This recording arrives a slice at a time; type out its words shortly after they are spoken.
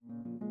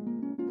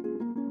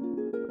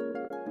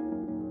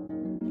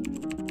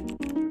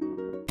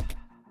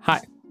Hi,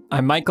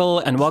 I'm Michael,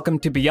 and welcome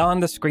to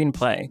Beyond the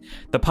Screenplay,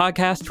 the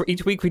podcast where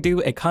each week we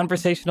do a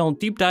conversational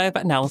deep dive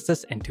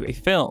analysis into a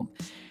film.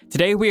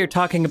 Today we are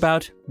talking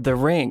about The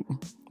Ring,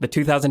 the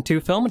 2002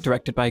 film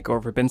directed by Gore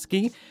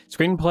Verbinski,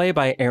 screenplay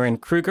by Aaron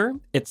Kruger.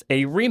 It's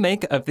a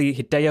remake of the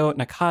Hideo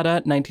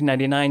Nakata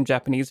 1999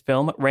 Japanese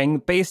film Ring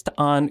based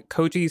on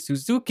Koji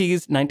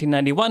Suzuki's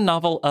 1991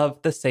 novel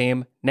of the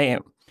same name.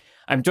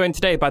 I'm joined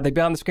today by the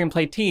Beyond the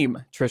Screenplay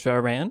team,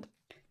 Trisha Rand.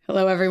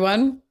 Hello,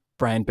 everyone.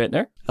 Brian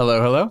Bittner.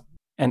 Hello.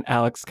 And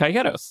Alex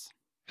Calleros.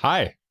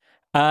 Hi.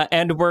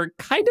 And we're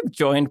kind of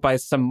joined by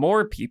some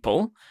more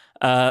people.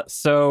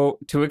 So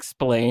to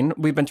explain,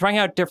 we've been trying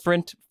out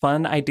different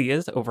fun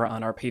ideas over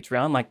on our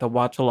Patreon, like the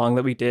watch along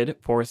that we did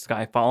for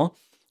Skyfall.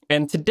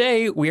 And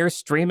today we are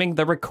streaming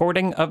the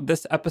recording of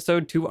this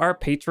episode to our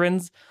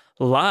patrons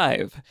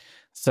live.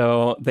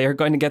 So they're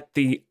going to get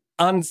the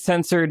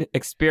uncensored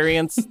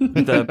experience,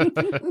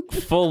 the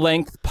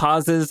full-length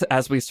pauses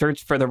as we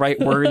search for the right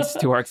words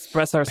to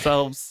express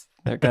ourselves.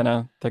 They're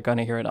gonna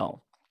hear it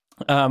all.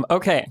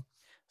 Okay,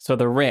 so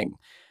The Ring.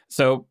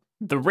 So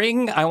The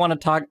Ring, I want to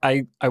talk.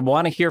 I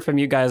want to hear from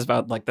you guys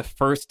about like the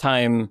first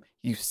time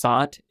you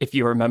saw it, if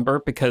you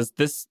remember, because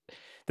this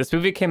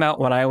movie came out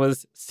when I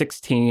was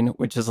 16,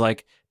 which is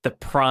like the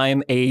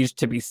prime age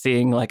to be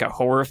seeing like a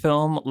horror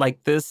film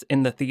like this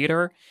in the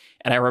theater.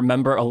 And I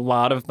remember a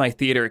lot of my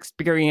theater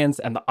experience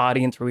and the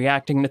audience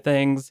reacting to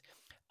things.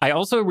 I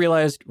also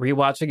realized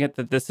rewatching it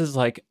that this is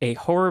like a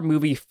horror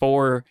movie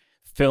for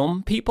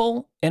film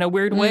people in a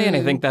weird way. And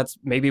I think that's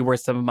maybe where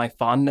some of my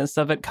fondness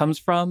of it comes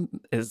from,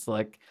 is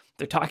like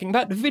they're talking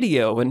about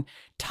video and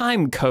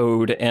time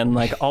code and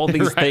like all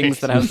these things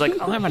that I was like,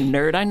 oh, I'm a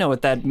nerd. I know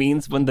what that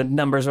means when the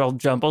numbers are all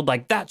jumbled.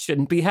 Like that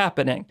shouldn't be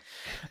happening.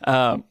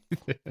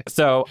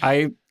 So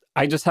I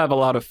just have a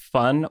lot of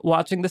fun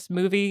watching this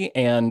movie,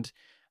 and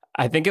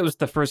I think it was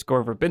the first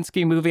Gore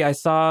Verbinski movie I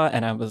saw,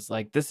 and I was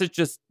like, this is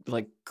just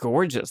like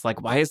gorgeous.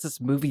 Like, why is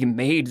this movie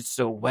made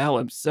so well?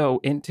 I'm so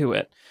into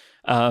it.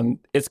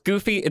 It's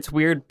goofy, it's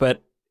weird,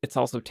 but it's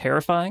also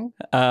terrifying.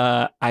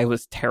 I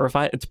was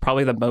terrified. It's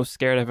probably the most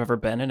scared I've ever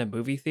been in a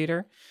movie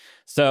theater.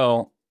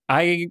 So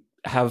I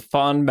have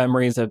fond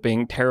memories of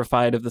being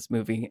terrified of this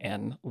movie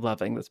and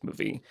loving this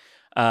movie.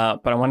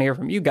 But I want to hear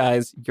from you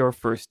guys, your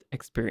first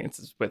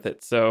experiences with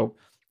it. So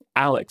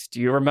Alex, do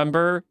you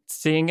remember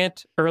seeing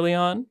it early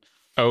on?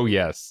 Oh,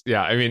 yes.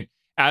 Yeah. I mean,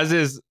 as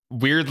is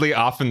weirdly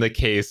often the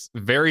case,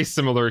 very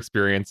similar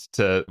experience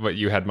to what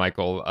you had,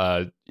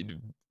 Michael.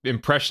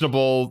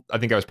 Impressionable. I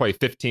think I was probably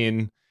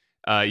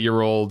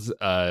 15-year-old.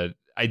 I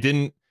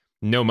didn't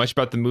know much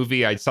about the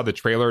movie. I saw the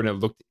trailer and it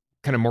looked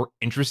kind of more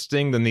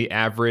interesting than the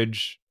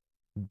average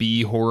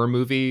B horror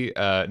movie.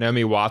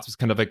 Naomi Watts was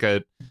kind of like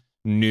a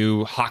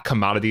new hot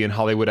commodity in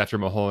Hollywood after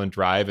Mulholland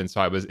Drive. And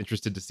so I was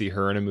interested to see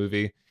her in a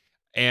movie.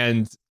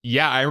 And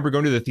yeah, I remember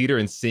going to the theater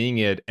and seeing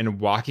it and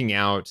walking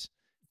out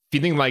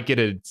feeling like it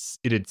had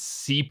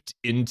seeped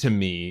into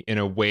me in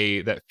a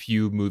way that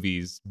few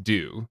movies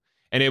do.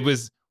 And it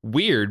was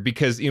weird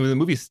because, when the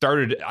movie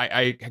started,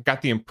 I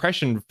got the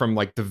impression from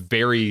like the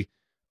very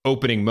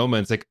opening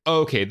moments, like, oh,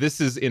 okay, this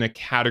is in a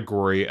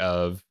category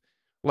of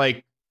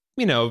like,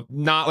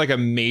 not like a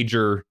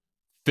major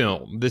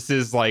film. This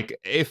is like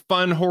a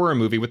fun horror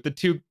movie with the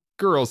two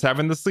girls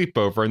having the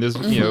sleepover and there's,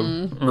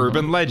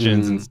 urban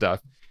legends and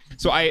stuff.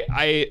 So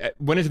I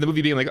went into the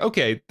movie being like,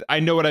 okay, I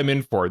know what I'm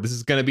in for. This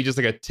is going to be just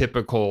like a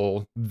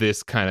typical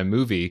this kind of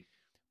movie.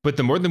 But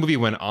the more the movie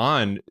went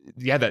on,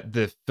 that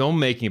the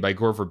filmmaking by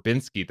Gore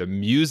Verbinski, the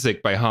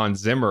music by Hans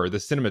Zimmer, the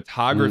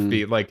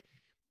cinematography, like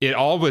it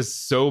all was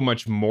so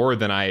much more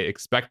than I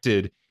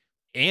expected.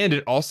 And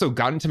it also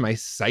got into my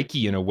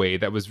psyche in a way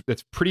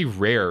that's pretty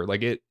rare.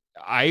 Like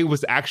I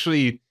was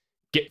actually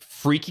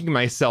freaking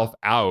myself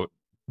out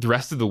the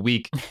rest of the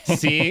week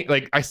seeing,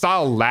 like I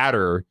saw a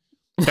ladder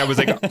that was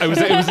like,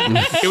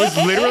 it was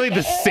literally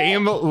the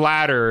same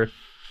ladder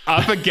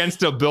up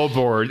against a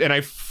billboard, and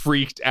I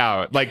freaked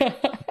out. Like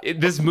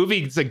this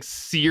movie, it's like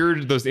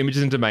seared those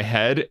images into my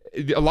head.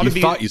 A lot of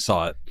these thought you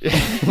saw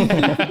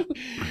it.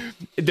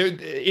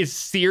 It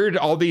seared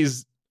all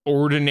these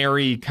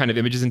ordinary kind of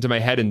images into my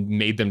head and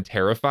made them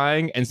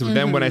terrifying. And so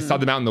then when I saw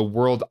them out in the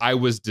world, I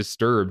was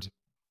disturbed,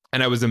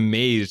 and I was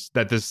amazed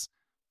that this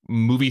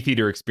movie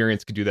theater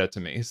experience could do that to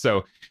me.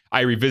 So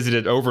I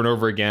revisited it over and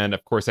over again.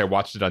 Of course, I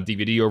watched it on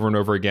DVD over and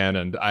over again,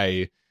 and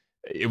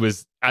it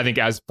was, I think,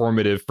 as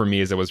formative for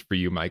me as it was for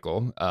you,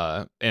 Michael.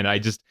 And I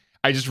just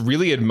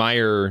really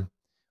admire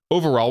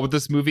overall with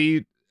this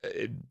movie,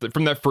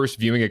 from that first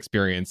viewing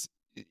experience.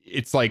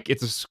 It's like,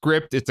 it's a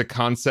script, it's a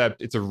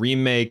concept, it's a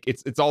remake,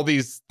 it's all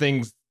these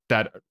things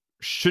that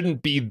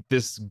shouldn't be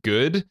this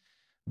good,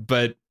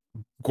 but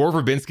Gore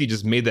Verbinski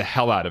just made the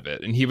hell out of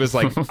it. And he was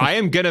like, I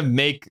am going to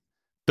make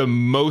the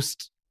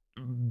most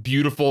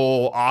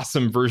beautiful,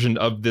 awesome version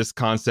of this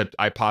concept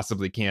I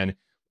possibly can,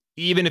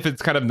 even if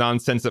it's kind of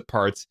nonsense at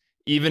parts,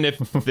 even if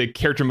the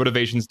character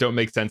motivations don't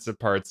make sense at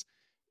parts.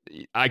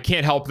 I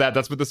can't help that.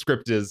 That's what the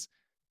script is.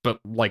 But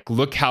like,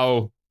 look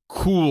how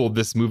cool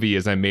this movie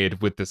is I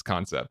made with this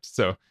concept.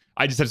 So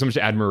I just have so much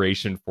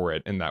admiration for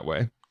it in that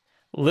way.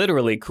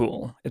 literally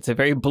cool. It's a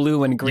very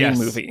blue and green Yes.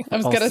 movie. I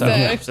was gonna also.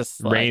 say. It's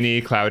just like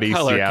Rainy, cloudy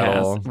color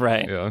Seattle. cast.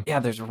 Right. Yeah,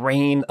 there's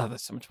rain. Oh,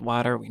 there's so much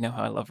water. We know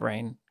how I love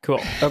rain.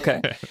 Cool.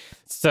 Okay.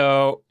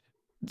 so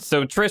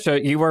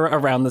Trisha, you were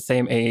around the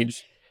same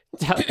age.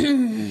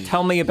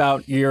 Tell me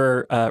about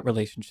your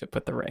relationship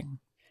with The Ring.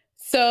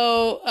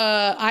 So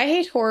I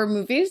hate horror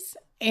movies,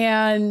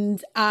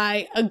 and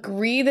I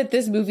agree that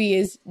this movie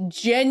is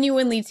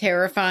genuinely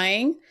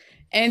terrifying,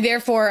 and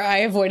therefore I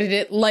avoided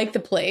it like the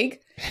plague,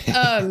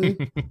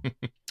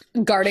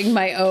 guarding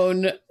my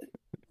own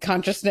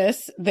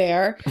consciousness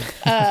there.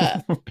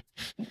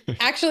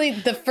 Actually,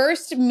 the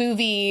first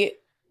movie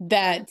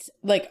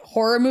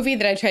horror movie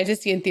that I tried to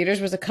see in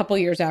theaters was a couple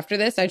years after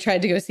this. I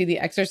tried to go see The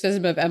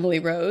Exorcism of Emily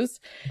Rose.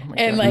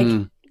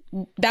 And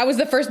that was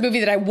the first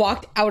movie that I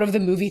walked out of the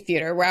movie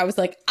theater where I was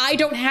like, I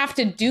don't have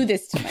to do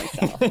this to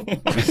myself.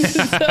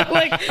 So,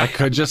 I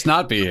could just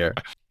not be here.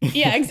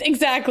 Yeah,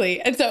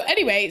 exactly. And so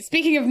anyway,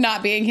 speaking of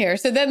not being here,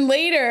 so then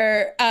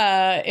later,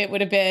 it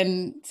would have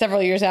been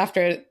several years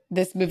after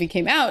this movie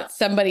came out,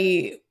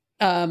 somebody,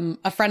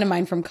 a friend of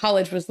mine from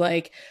college was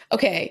like,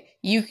 okay,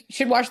 you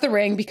should watch The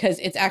Ring because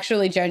it's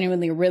actually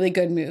genuinely a really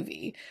good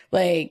movie.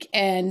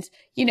 And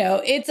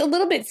it's a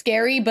little bit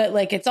scary, but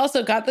it's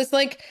also got this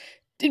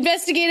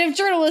investigative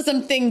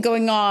journalism thing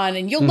going on,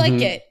 and you'll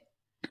like it.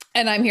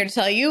 And I'm here to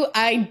tell you,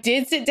 I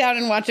did sit down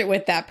and watch it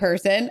with that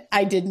person.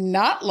 I did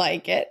not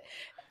like it.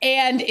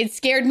 And it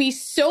scared me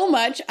so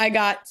much. I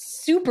got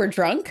super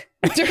drunk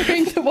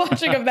during the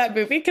watching of that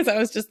movie because I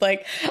was just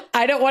like,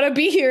 I don't want to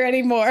be here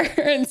anymore.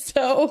 And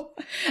so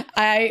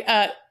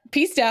I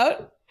peaced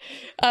out.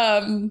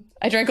 I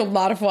drank a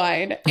lot of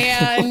wine,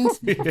 and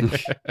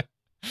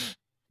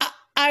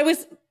I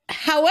was,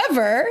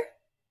 however,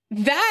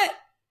 that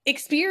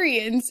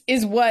experience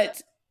is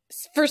what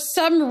for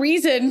some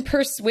reason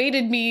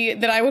persuaded me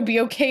that I would be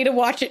okay to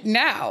watch it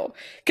now,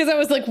 because I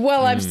was like,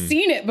 well, I've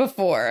seen it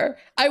before.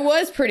 I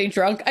was pretty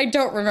drunk. I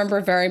don't remember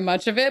very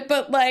much of it,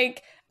 but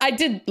I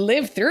did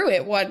live through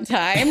it one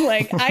time.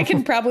 I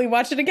can probably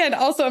watch it again.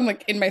 Also, I'm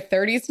in my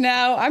 30s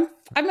now. I'm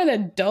an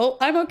adult.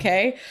 I'm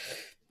okay.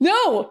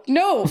 No,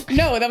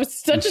 that was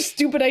such a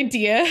stupid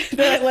idea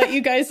that I let you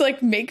guys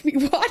make me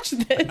watch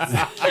this.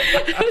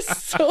 I was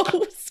so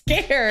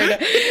scared.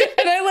 And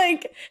I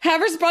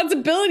have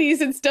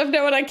responsibilities and stuff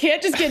now, and I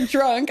can't just get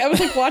drunk. I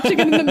was watching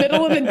it in the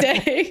middle of the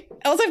day.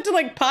 I also have to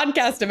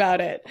podcast about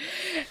it.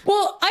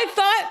 Well, I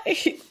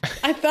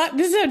thought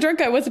this is how drunk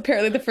I was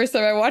apparently the first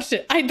time I watched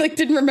it. I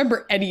didn't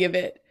remember any of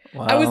it.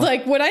 Wow. I was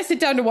when I sit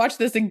down to watch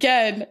this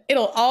again,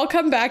 it'll all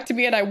come back to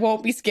me and I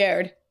won't be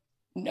scared.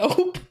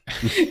 Nope.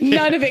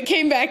 None of it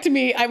came back to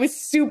me. I was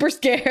super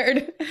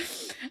scared.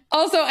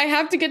 Also, we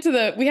have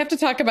to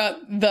talk about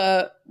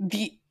the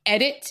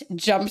edit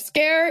jump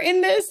scare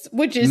in this,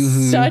 which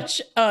is such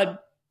a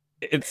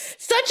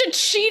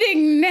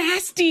cheating,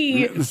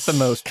 nasty, it's the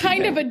most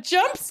kind of a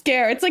jump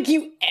scare. It's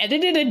you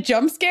edited a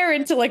jump scare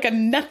into a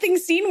nothing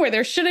scene where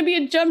there shouldn't be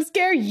a jump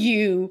scare.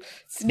 You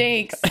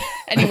snakes.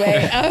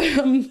 Anyway,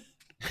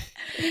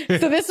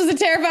 so this was a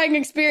terrifying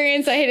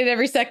experience. I hated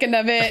every second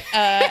of it.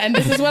 And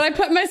this is what I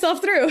put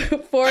myself through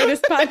for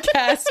this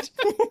podcast.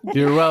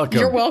 You're welcome.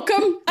 You're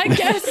welcome, I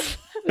guess.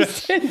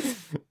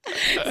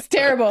 It's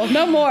terrible.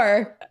 No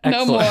more.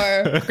 Excellent.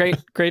 No more.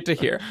 Great to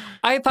hear.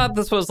 I thought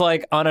this was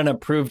on an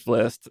approved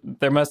list.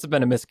 There must have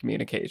been a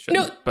miscommunication.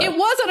 No, it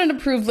was on an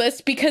approved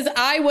list because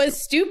I was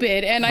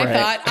stupid and I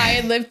thought I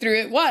had lived through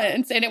it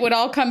once and it would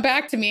all come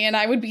back to me and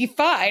I would be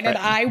fine. And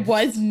I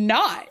was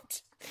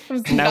not.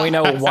 Now we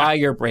know why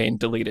your brain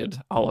deleted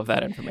all of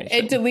that information.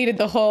 It deleted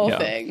the whole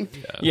thing.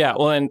 Yeah,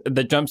 well, and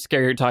the jump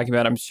scare you're talking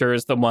about, I'm sure,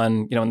 is the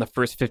one, in the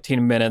first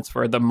 15 minutes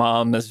where the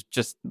mom is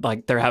just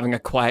they're having a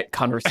quiet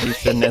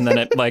conversation and then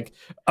it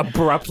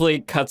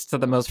abruptly cuts to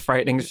the most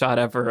frightening shot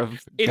ever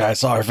of... I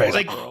saw her face.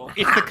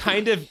 It's the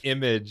kind of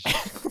image...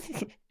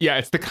 Yeah,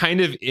 it's the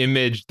kind of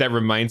image that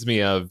reminds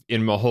me of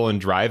in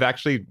Mulholland Drive,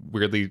 actually,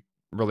 weirdly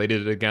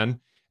related again,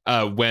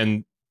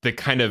 when the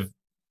kind of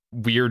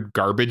weird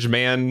garbage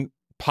man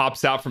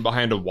pops out from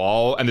behind a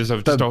wall and there's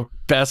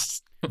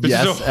best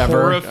ever.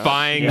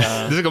 Horrifying.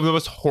 Yeah. This is the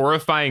most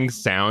horrifying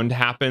sound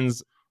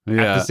happens at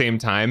the same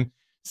time.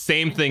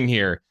 Same thing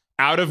here.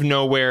 Out of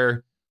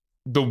nowhere,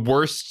 the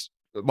worst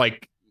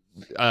shrunken.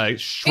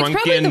 It's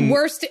probably the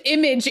worst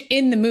image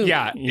in the movie.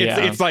 Yeah,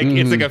 it's like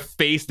a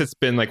face that's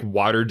been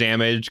water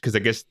damaged because I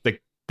guess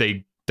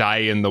they die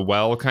in the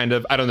well. Kind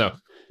of. I don't know.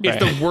 It's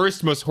the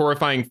worst, most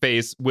horrifying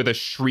face with a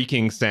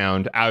shrieking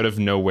sound out of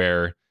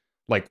nowhere,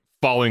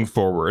 falling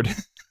forward.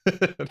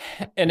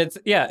 And it's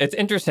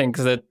interesting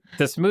because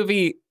this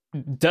movie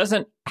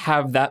doesn't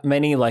have that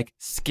many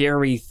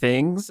scary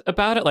things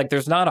about it.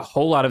 There's not a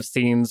whole lot of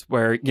scenes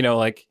where,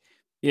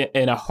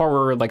 in a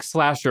horror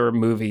slasher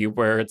movie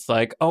where it's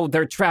oh,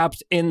 they're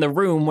trapped in the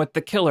room with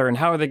the killer and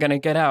how are they going to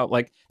get out?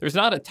 There's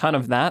not a ton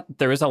of that.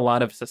 There is a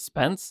lot of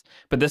suspense,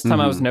 but this time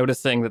I was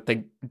noticing that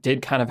they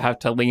did kind of have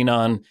to lean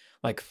on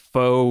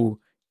faux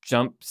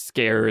jump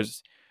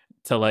scares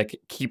to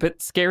keep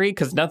it scary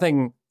because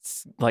nothing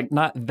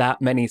not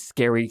that many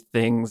scary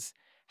things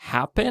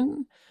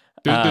happen.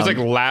 There's like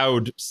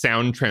loud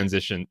sound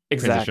transitions.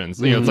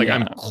 You know, it's like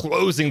I'm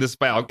closing this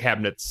file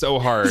cabinet so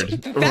hard.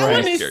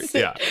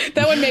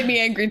 That one made me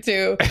angry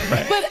too.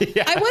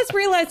 But I was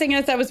realizing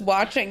as I was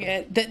watching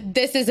it that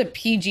this is a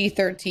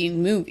PG-13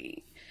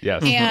 movie.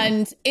 Yes.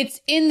 And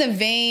it's in the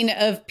vein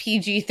of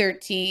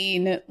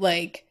PG-13,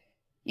 like,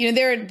 you know,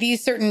 there are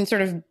these certain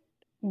sort of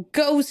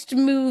ghost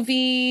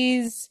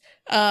movies,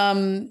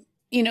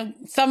 you know,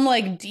 some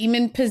like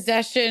demon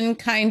possession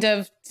kind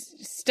of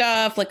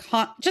stuff, like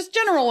just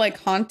general like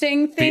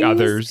haunting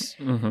things.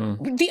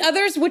 The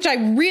others, which I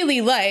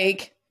really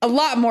like a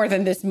lot more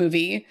than this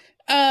movie.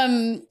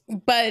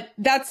 But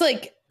that's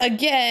like,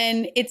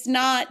 again, it's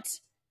not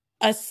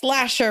a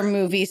slasher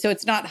movie, so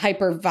it's not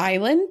hyper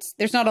violent.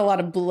 There's not a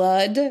lot of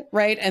blood,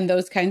 right? And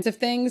those kinds of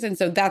things. And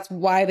so that's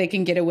why they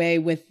can get away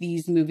with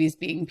these movies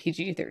being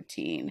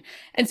PG-13.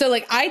 And so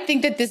like, I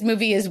think that this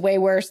movie is way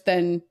worse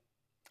than,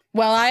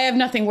 well, I have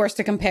nothing worse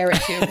to compare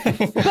it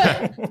to,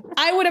 but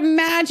I would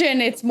imagine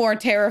it's more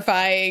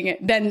terrifying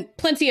than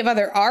plenty of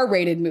other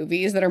R-rated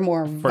movies that are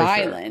more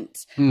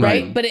violent,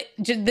 right? But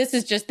this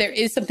is just, there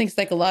is something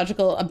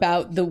psychological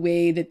about the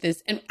way that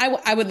this, and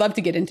I would love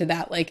to get into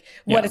that, like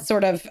what it's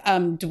sort of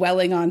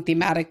dwelling on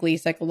thematically,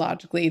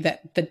 psychologically,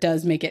 that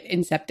does make it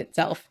incept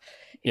itself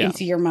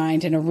into your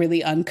mind in a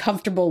really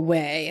uncomfortable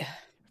way.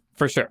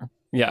 For sure.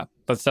 Yeah,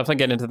 let's definitely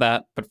get into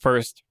that. But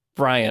first,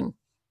 Brian,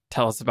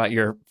 tell us about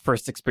your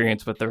first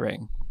experience with The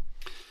Ring.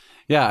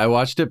 Yeah, I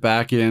watched it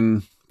back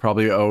in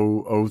probably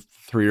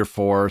 03 or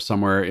 4,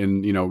 somewhere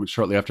in, you know,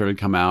 shortly after it had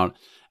come out.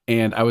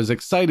 And I was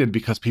excited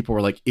because people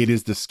were like, it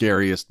is the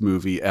scariest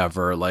movie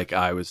ever. Like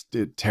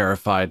it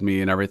terrified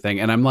me and everything.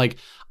 And I'm like,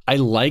 I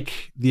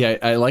like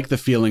the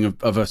feeling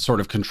of a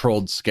sort of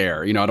controlled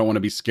scare. You know, I don't want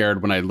to be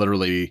scared when I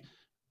literally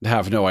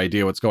have no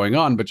idea what's going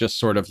on, but just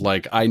sort of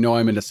like, I know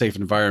I'm in a safe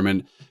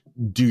environment.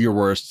 Do your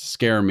worst,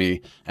 scare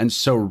me. And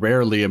so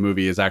rarely a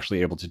movie is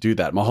actually able to do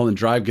that. Mulholland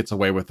Drive gets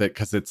away with it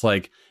because it's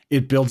like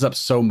it builds up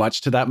so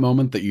much to that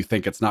moment that you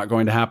think it's not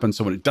going to happen.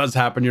 So when it does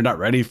happen, you're not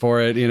ready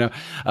for it, you know.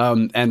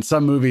 And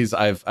some movies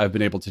I've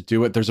been able to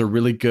do it. There's a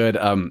really good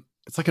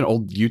it's like an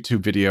old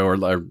YouTube video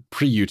or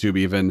pre-YouTube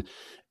even,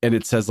 and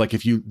it says like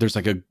if there's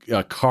like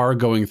a car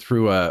going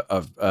through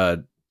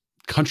a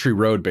country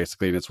road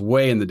basically, and it's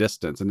way in the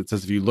distance, and it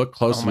says if you look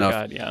close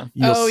enough,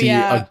 you'll see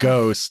a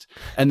ghost,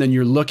 and then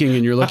you're looking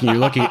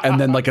and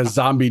then like a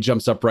zombie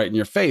jumps up right in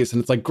your face, and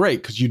it's like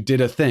great because you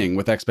did a thing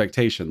with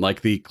expectation,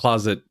 like the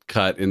closet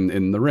cut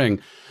in The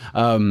Ring.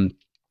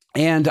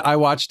 And I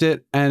watched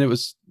it and it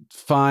was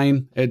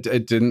fine. It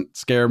didn't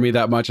scare me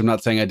that much. I'm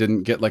not saying I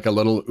didn't get like a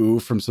little ooh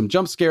from some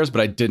jump scares,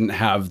 but I didn't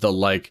have the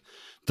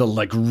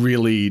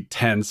really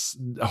tense,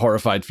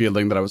 horrified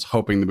feeling that I was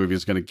hoping the movie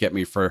was going to get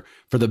me for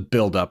the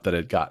buildup that it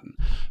had gotten.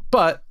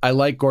 But I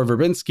like Gore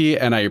Verbinski,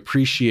 and I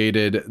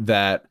appreciated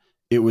that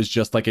it was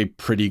just like a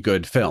pretty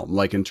good film,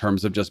 like in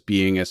terms of just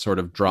being a sort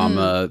of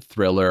drama,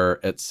 thriller,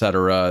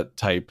 etc.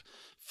 type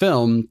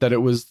film, that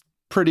it was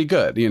pretty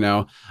good, you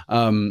know?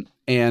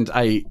 And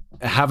I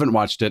haven't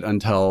watched it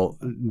until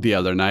the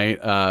other night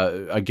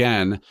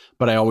again,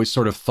 but I always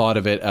sort of thought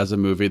of it as a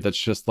movie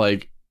that's just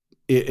like,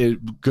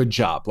 good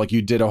job. Like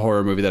you did a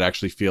horror movie that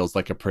actually feels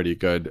like a pretty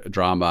good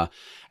drama.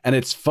 And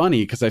it's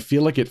funny because I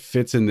feel like it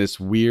fits in this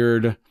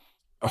weird,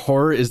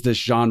 horror is this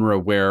genre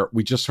where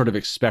we just sort of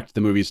expect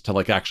the movies to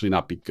like actually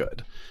not be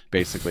good.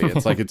 Basically,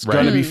 it's like, it's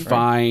going to be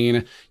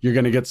fine. You're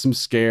going to get some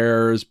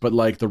scares, but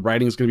like the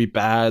writing's going to be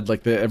bad.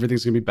 Like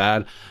everything's going to be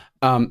bad.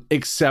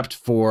 Except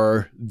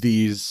for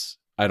these,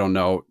 I don't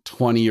know,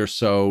 20 or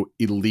so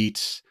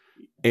elite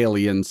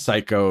Alien,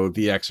 Psycho,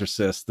 The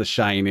Exorcist, The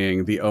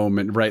Shining, The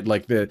Omen, right?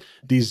 Like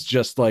these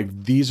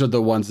are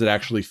the ones that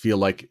actually feel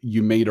like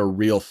you made a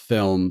real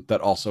film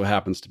that also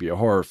happens to be a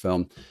horror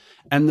film.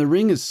 And The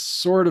Ring is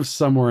sort of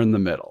somewhere in the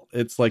middle.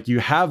 It's like you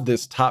have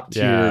this top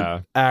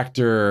tier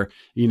actor,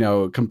 you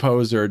know,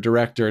 composer,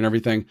 director, and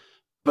everything,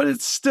 but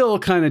it's still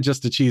kind of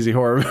just a cheesy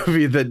horror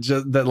movie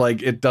that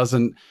like it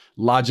doesn't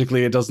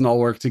all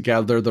work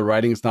together. The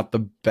writing's not the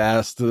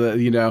best,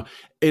 you know,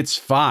 it's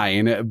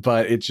fine,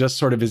 but it just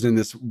sort of is in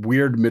this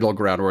weird middle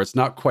ground where it's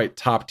not quite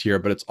top tier,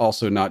 but it's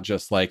also not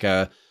just like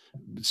a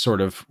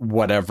sort of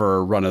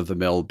whatever run of the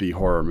mill B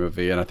horror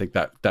movie. And I think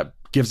that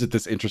gives it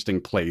this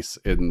interesting place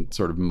in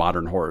sort of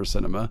modern horror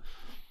cinema.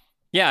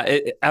 Yeah,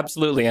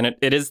 absolutely. And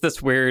it is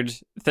this weird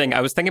thing. I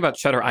was thinking about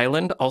Shutter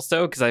Island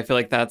also, because I feel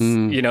like that's,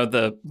 you know,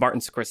 the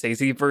Martin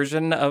Scorsese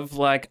version of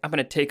like, I'm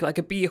going to take like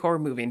a B horror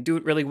movie and do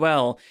it really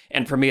well.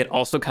 And for me, it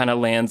also kind of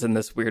lands in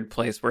this weird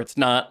place where it's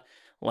not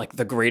like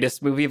the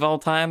greatest movie of all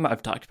time.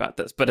 I've talked about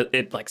this, but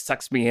it like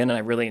sucks me in and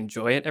I really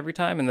enjoy it every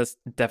time. And this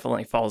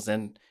definitely falls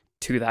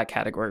into that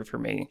category for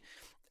me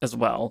as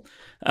well.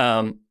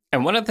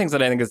 And one of the things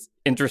that I think is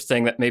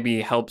interesting that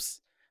maybe helps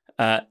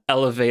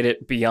elevate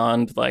it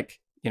beyond like,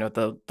 you know,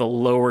 the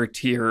lower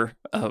tier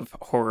of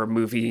horror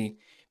movie,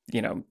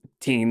 you know,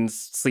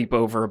 teens,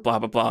 sleepover, blah,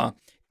 blah, blah,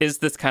 is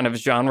this kind of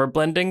genre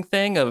blending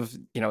thing of,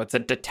 you know, it's a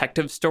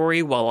detective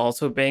story while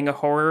also being a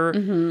horror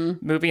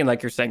movie. And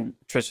like you're saying,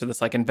 Trisha, this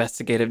like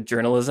investigative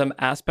journalism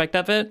aspect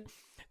of it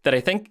that I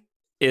think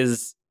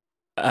is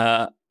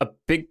a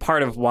big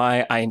part of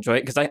why I enjoy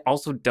it, because I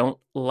also don't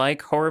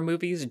like horror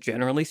movies,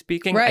 generally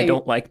speaking. I Right.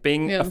 don't like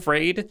being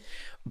afraid,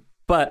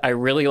 but I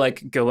really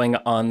like going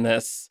on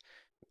this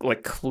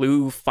like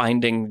clue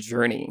finding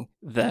journey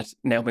that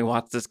Naomi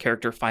Watts'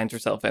 character finds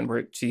herself in,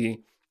 where she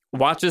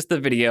watches the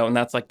video and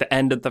that's like the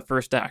end of the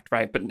first act,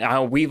 right? But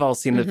now we've all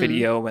seen the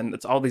video and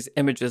it's all these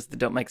images that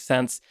don't make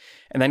sense.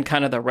 And then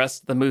kind of the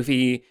rest of the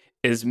movie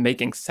is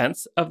making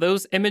sense of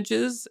those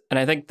images. And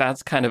I think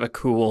that's kind of a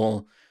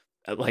cool,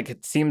 like,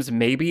 it seems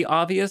maybe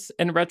obvious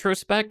in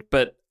retrospect,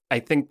 but I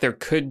think there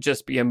could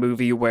just be a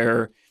movie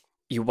where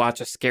you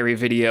watch a scary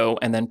video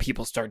and then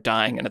people start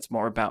dying and it's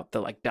more about the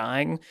like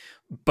dying.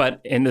 But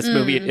in this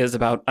movie, it is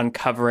about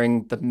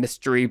uncovering the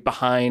mystery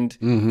behind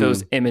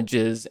those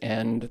images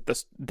and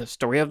the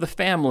story of the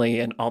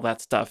family and all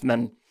that stuff. And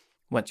then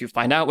once you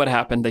find out what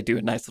happened, they do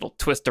a nice little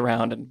twist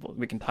around and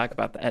we can talk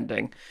about the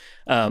ending.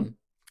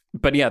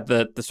 But yeah,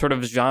 the sort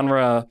of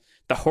genre,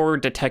 the horror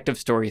detective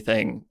story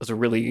thing was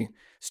really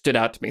stood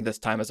out to me this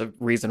time as a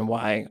reason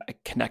why I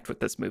connect with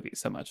this movie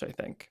so much, I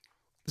think.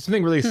 There's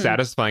something really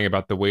satisfying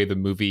about the way the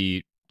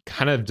movie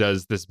kind of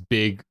does this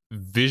big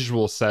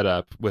visual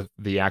setup with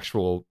the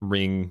actual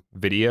Ring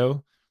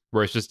video,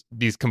 where it's just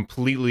these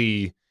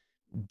completely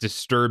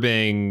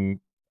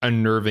disturbing,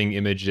 unnerving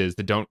images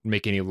that don't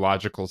make any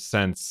logical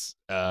sense.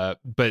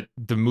 But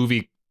the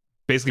movie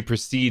basically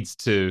proceeds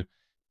to,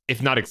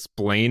 if not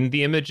explain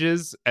the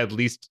images, at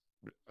least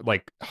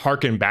like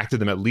harken back to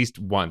them at least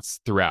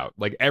once throughout.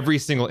 Like every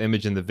single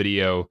image in the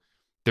video,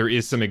 there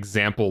is some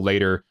example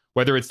later,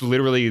 whether it's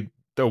literally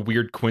the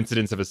weird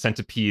coincidence of a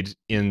centipede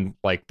in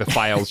like the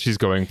files she's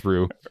going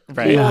through,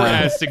 Right. or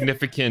as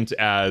significant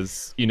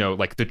as, you know,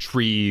 like the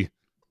tree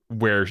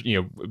where,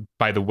 you know,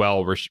 by the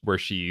well where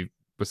she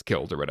was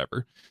killed or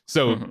whatever.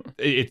 So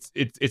it's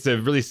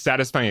a really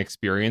satisfying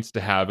experience to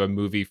have a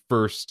movie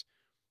first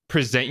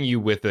present you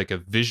with like a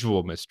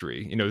visual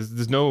mystery. You know,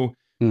 there's no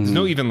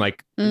even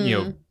like, you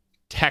know,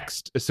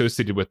 text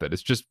associated with it.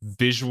 It's just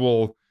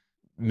visual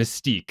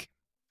mystique.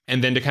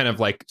 And then to kind of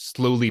like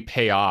slowly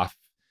pay off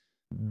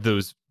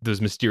those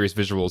mysterious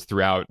visuals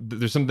throughout.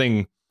 There's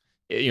something,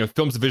 you know,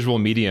 film's a visual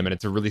medium, and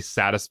it's a really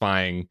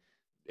satisfying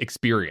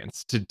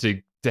experience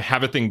to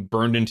have a thing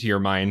burned into your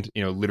mind,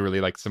 you know,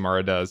 literally like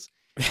Samara does,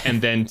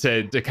 and then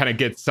to kind of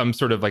get some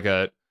sort of like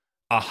a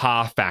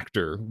aha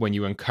factor when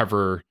you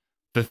uncover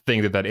the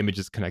thing that image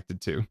is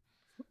connected to.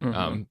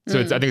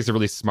 So I think it's a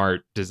really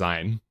smart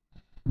design.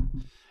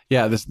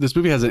 Yeah, this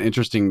movie has an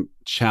interesting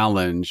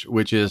challenge,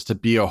 which is to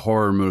be a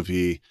horror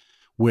movie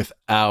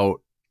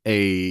without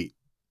a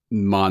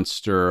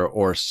monster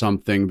or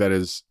something that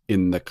is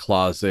in the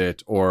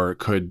closet or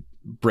could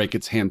break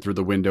its hand through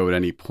the window at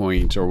any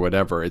point or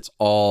whatever. It's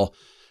all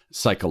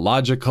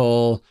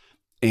psychological.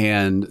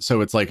 And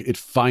so it's like it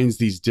finds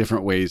these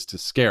different ways to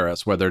scare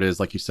us, whether it is,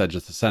 like you said,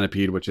 just the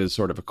centipede, which is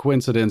sort of a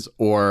coincidence,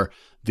 or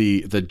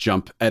the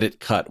jump edit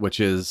cut,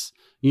 which is,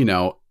 you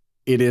know,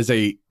 it is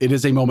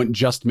a moment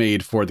just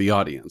made for the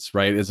audience,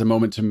 right? It's a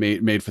moment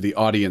made for the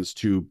audience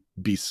to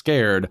be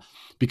scared,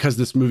 because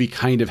this movie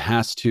kind of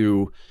has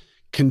to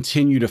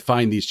continue to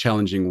find these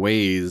challenging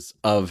ways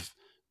of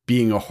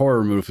being a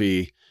horror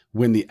movie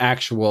when the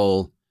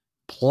actual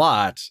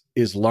plot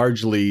is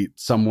largely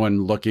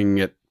someone looking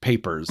at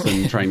papers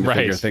and trying to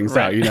figure things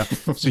out, you know.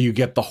 So you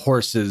get the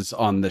horses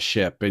on the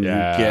ship, and you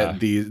get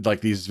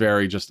these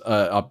very just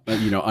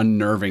you know,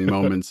 unnerving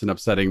moments and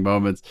upsetting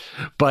moments,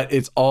 but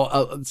it's all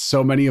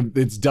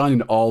it's done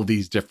in all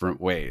these different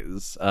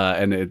ways,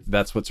 and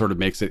that's what sort of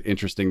makes it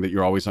interesting, that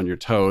you're always on your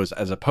toes,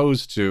 as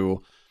opposed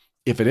to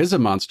if it is a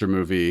monster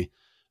movie,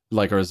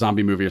 like, or a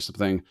zombie movie or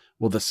something.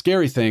 Well, the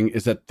scary thing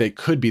is that they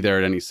could be there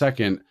at any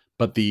second.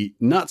 But the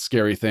not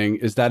scary thing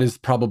is that is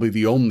probably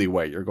the only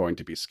way you're going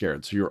to be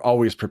scared. So you're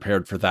always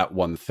prepared for that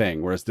one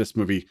thing. Whereas this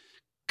movie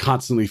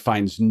constantly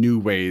finds new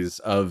ways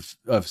of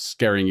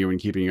scaring you and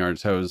keeping you on your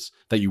toes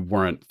that you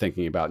weren't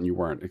thinking about and you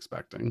weren't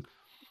expecting.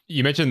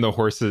 You mentioned the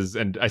horses,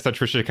 and I saw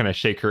Trisha kind of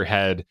shake her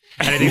head.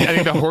 And I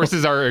think the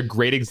horses are a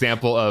great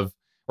example of,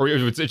 or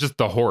it's just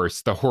the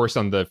horse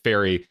on the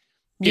ferry.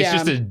 It's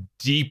just a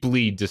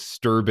deeply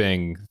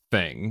disturbing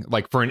thing.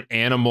 Like, for an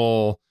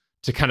animal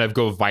to kind of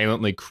go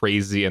violently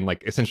crazy and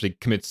like essentially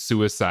commit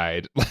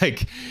suicide,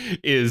 like,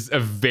 is a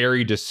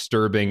very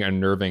disturbing,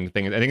 unnerving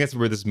thing. And I think that's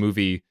where this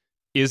movie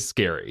is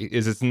scary.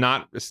 Is it's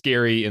not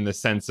scary in the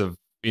sense of,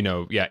 you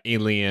know,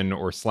 alien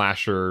or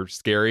slasher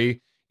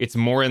scary. It's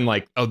more in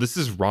like, oh, this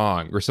is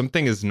wrong, or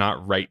something is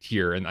not right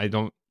here, and I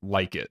don't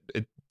like it.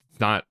 It's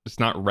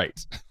not right.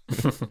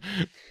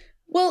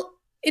 Well,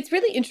 it's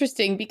really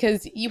interesting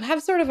because you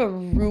have sort of a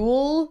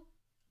rule,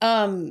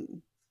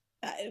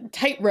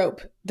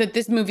 tightrope that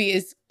this movie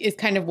is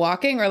kind of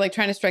walking, or like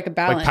trying to strike a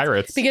balance. Like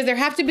pirates. Because there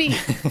have to be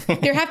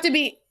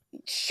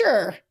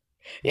sure.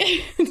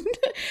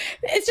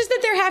 It's just that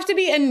there have to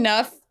be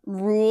enough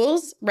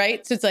rules,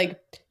 right? So it's like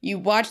you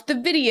watch the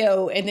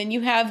video, and then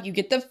you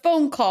get the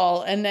phone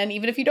call, and then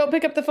even if you don't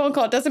pick up the phone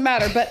call, it doesn't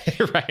matter, but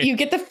Right. You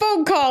get the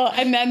phone call,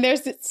 and then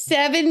there's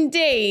 7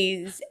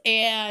 days,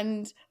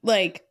 and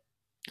like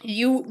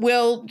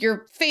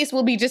your face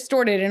will be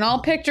distorted in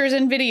all pictures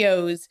and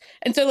videos.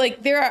 And so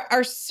like there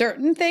are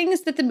certain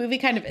things that the movie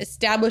kind of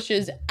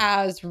establishes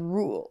as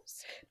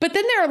rules. But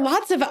then there are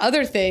lots of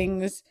other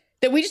things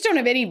that we just don't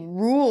have any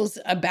rules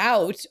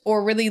about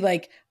or really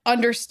like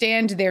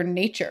understand their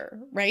nature,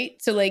 right?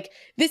 So like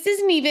this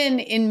isn't even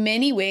in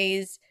many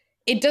ways,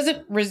 it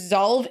doesn't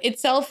resolve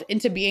itself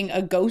into being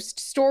a ghost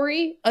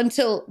story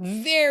until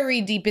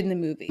very deep in the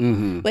movie.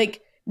 Mm-hmm.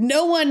 Like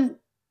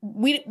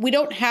we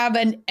don't have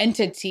an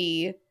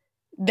entity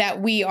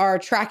that we are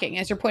tracking,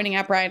 as you're pointing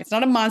out, Brian. It's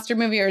not a monster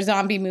movie or a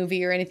zombie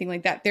movie or anything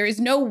like that. There is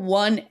no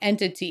one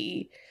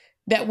entity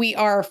that we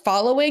are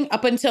following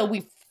up until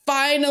we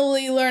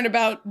finally learn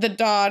about the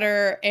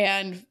daughter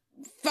and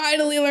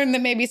finally learn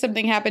that maybe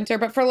something happened to her.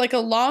 But for like a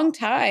long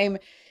time,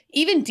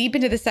 even deep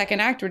into the second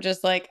act, we're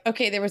just like,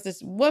 okay, there was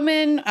this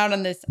woman out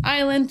on this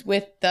island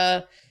with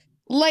the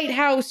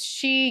lighthouse.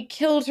 She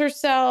killed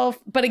herself.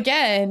 But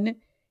again,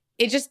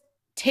 it just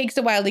takes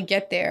a while to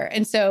get there.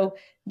 And so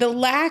the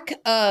lack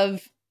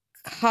of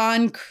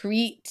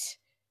concrete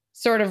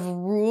sort of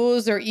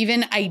rules or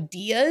even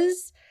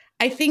ideas,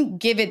 I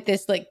think give it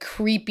this like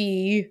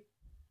creepy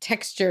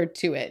texture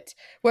to it,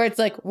 where it's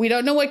like, we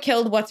don't know what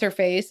killed what's her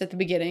face at the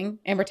beginning,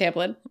 Amber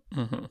Tamblyn.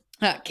 Mm-hmm.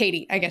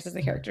 Katie, I guess is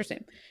the character's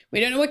name. We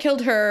don't know what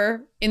killed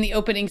her in the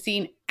opening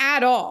scene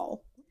at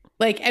all.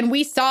 Like, and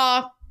we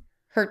saw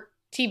her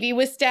TV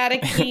was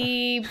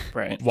staticky.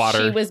 Right. Water.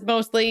 She was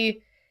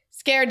mostly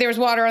scared. There was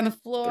water on the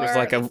floor. There's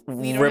like a We don't have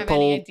any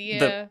ripple idea.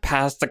 that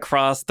passed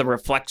across the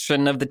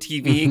reflection of the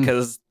TV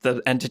because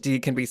the entity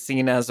can be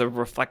seen as a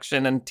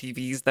reflection in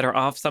TVs that are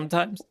off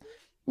sometimes.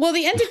 Well,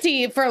 the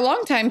entity for a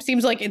long time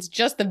seems like it's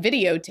just the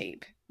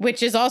videotape,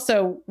 which is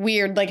also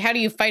weird. Like, how do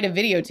you fight a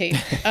videotape?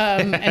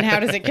 And how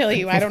does it kill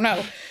you? I don't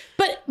know.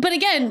 But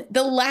again,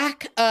 the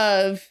lack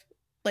of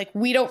like,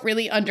 we don't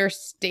really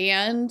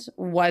understand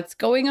what's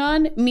going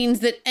on means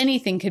that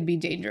anything could be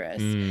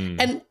dangerous.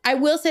 And I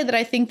will say that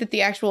I think that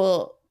the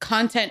actual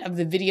content of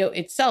the video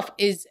itself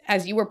is,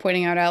 as you were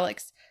pointing out,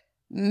 Alex,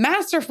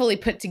 masterfully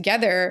put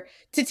together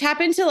to tap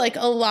into like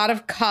a lot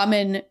of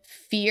common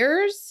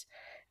fears.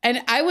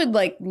 And I would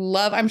like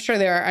love, I'm sure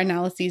there are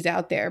analyses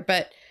out there,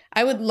 but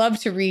I would love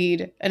to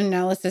read an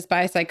analysis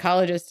by a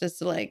psychologist as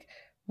to like,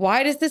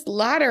 why does this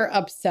ladder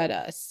upset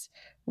us?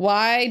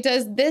 Why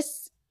does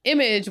this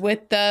image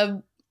with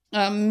the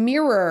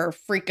mirror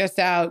freak us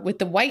out with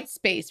the white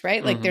space,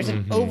 right? Like there's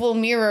an oval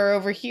mirror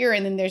over here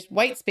and then there's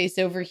white space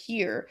over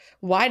here.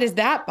 Why does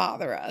that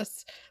bother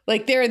us?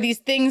 Like there are these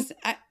things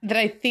that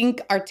I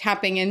think are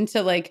tapping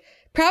into like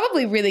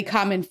probably really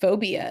common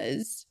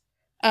phobias.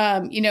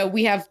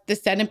 We have the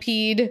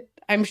centipede.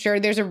 I'm sure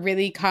there's a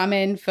really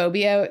common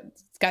phobia.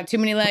 It's got too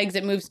many legs.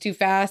 It moves too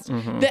fast.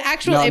 The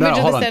actual image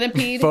of the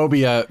centipede.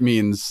 Phobia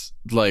means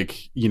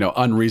like,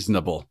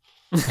 unreasonable.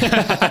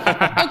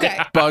 Okay.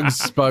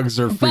 Bugs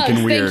are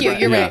freaking weird. Thank you.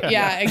 You're right.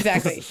 Yeah,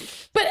 exactly.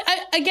 But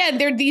again,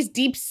 they're these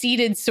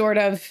deep-seated sort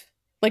of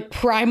like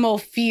primal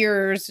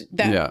fears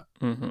that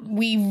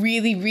we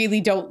really,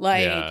 really don't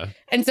like. Yeah.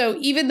 And so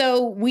even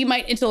though we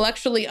might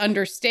intellectually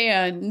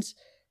understand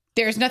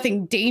there's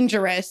nothing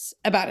dangerous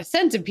about a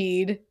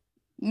centipede,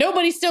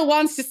 nobody still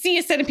wants to see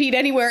a centipede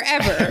anywhere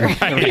ever.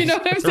 Right. You know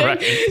what I'm saying?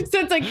 Right. So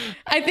it's like,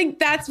 I think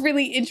that's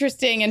really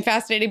interesting and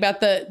fascinating about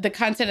the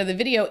content of the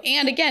video.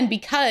 And again,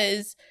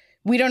 because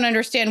we don't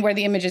understand where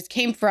the images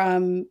came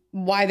from,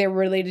 why they're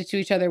related to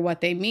each other,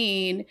 what they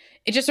mean,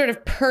 it just sort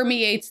of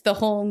permeates the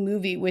whole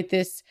movie with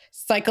this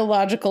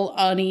psychological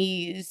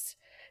unease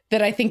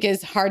that I think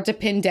is hard to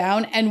pin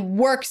down and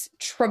works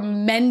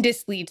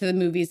tremendously to the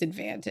movie's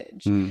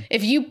advantage.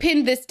 If you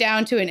pinned this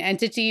down to an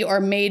entity or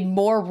made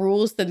more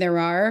rules than there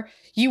are,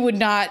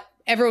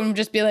 everyone would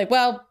just be like,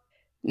 well,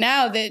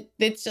 now that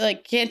it's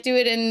like, can't do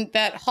it in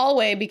that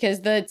hallway because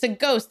it's a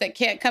ghost that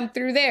can't come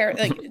through there.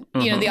 Like,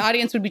 the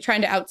audience would be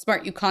trying to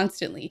outsmart you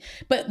constantly.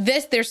 But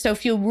there's so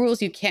few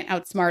rules, you can't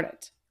outsmart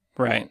it.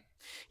 Right.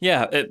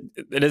 Yeah,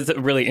 it is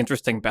a really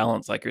interesting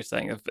balance, like you're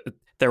saying. If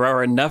there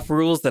are enough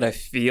rules that I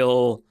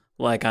feel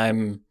like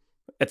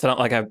it's not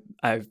like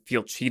I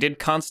feel cheated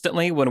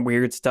constantly when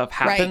weird stuff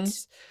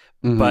happens.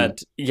 Right.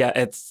 But yeah,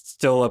 it's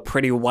still a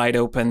pretty wide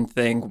open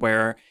thing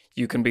where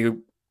you can be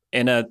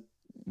in a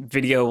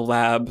video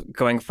lab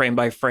going frame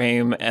by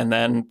frame, and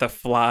then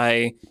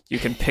you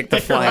can pick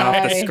the fly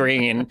off the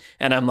screen,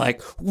 and I'm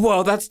like,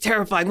 whoa, that's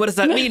terrifying. What does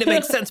that mean? It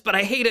makes sense, but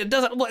I hate it. It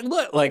doesn't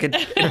look like it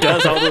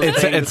does all those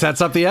things. It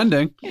sets up the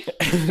ending.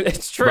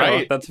 It's true.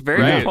 Right. That's a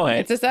very good point.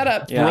 It's a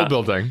setup. Yeah. World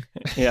building.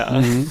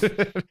 Yeah.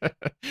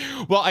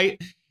 Well,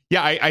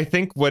 I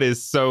think what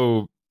is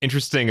so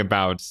interesting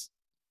about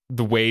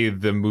the way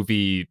the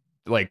movie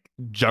like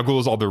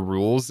juggles all the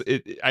rules.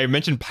 I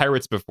mentioned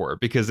pirates before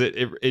because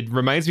it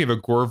reminds me of a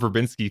Gore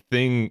Verbinski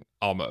thing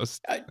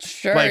almost.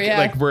 Sure,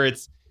 like where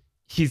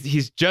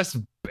he's just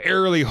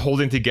barely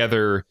holding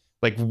together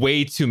like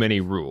way too many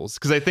rules.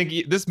 Because I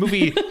think this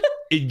movie,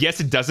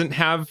 it doesn't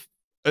have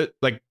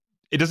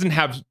it doesn't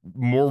have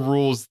more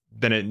rules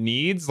than it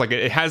needs. Like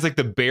it has like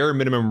the bare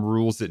minimum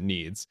rules it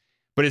needs.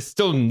 but it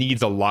still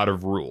needs a lot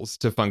of rules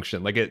to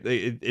function. Like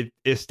it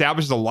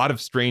establishes a lot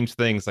of strange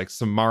things, like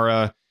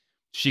Samara,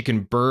 she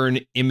can burn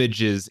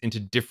images into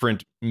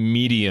different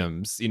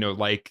mediums, you know,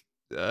 like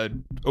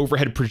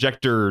overhead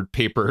projector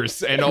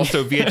papers and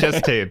also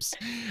VHS tapes,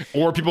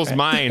 or people's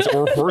minds,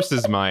 or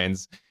horses'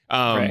 minds.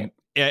 And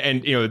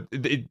you know,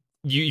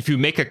 if you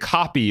make a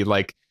copy,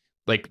 like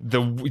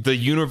the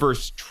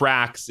universe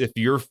tracks if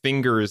your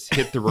fingers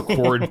hit the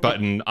record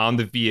button on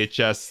the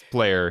VHS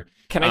player.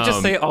 Can I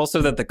just say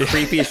also that the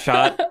creepy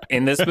shot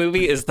in this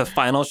movie is the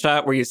final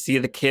shot where you see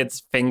the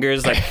kid's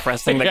fingers like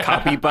pressing the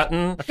copy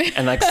button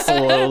and like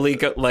slowly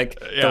go, like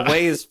the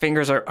way his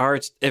fingers are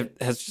arched. It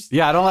has just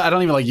I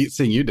don't even like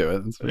seeing you do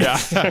it.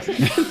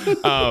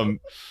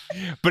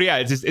 But yeah,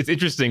 it's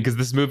interesting because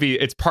this movie,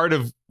 it's part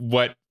of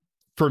what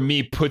for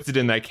me puts it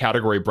in that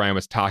category Brian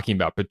was talking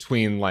about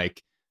between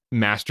like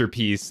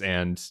masterpiece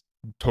and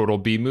total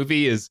B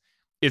movie is.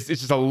 It's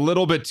just a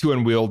little bit too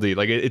unwieldy.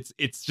 Like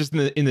it's just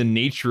in the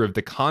nature of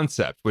the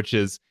concept, which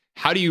is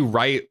how do you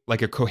write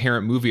like a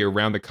coherent movie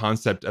around the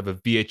concept of a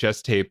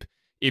VHS tape?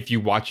 If you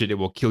watch it, it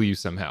will kill you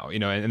somehow, you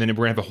know. And then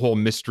we're gonna have a whole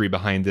mystery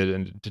behind it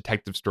and a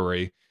detective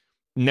story.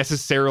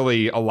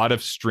 Necessarily, a lot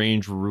of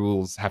strange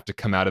rules have to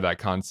come out of that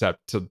concept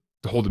to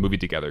hold the movie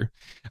together.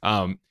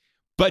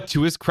 But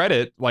to his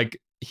credit,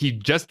 like he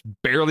just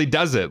barely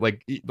does it.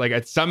 Like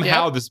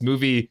somehow this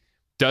movie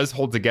does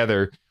hold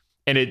together.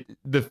 And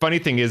the funny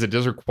thing is, it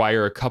does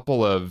require a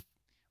couple of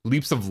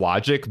leaps of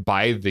logic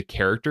by the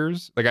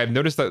characters. Like I've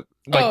noticed that,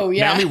 like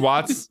Naomi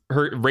Watts,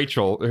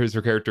 Rachel, who's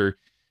her character,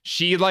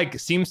 she like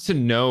seems to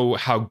know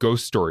how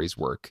ghost stories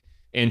work,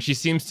 and she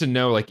seems to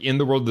know, like in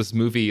the world of this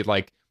movie,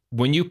 like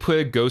when you put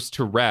a ghost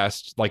to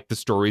rest, like the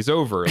story's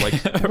over. Like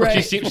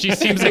she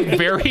seems like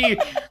very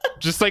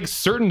just like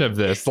certain of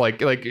this.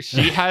 Like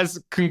she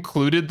has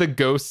concluded the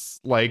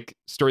ghost's like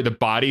story. The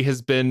body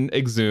has been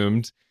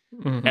exhumed.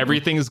 Mm-hmm.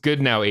 Everything's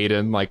good now,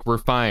 Aiden. Like we're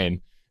fine.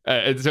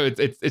 And so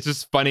it's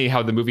just funny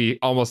how the movie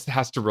almost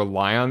has to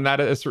rely on that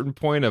at a certain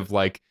point of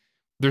like,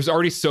 there's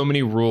already so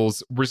many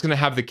rules. We're just gonna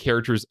have the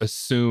characters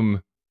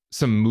assume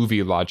some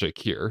movie logic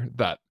here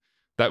that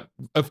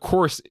of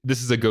course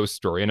this is a ghost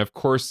story, and of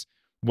course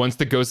once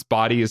the ghost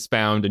body is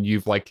found and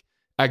you've like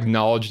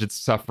acknowledged its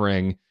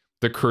suffering,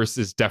 the curse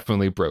is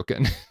definitely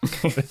broken.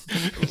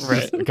 It's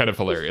right. Kind of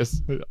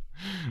hilarious.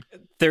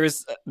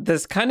 There's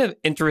this kind of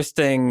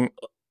interesting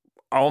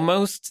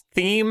almost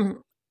theme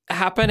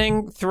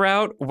happening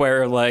throughout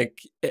where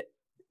like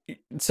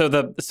so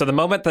the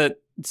moment that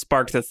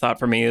sparked this thought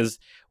for me is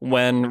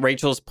when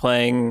Rachel's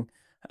playing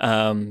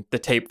the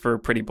tape for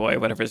Pretty Boy,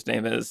 whatever his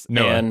name is,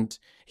 Noah. And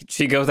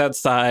she goes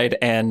outside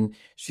and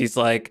she's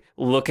like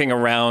looking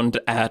around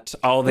at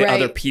all the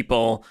other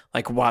people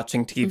like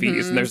watching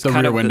TVs, and there's the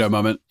kind Rear of Window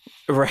moment,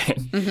 right?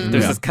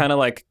 There's this kind of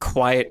like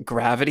quiet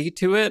gravity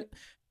to it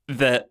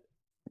that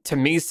to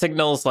me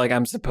signals like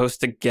I'm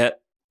supposed to get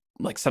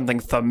like something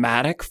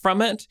thematic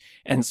from it.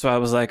 And so I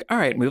was like, all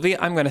right, movie,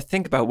 I'm going to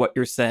think about what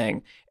you're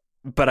saying.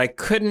 But I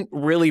couldn't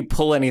really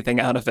pull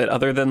anything out of it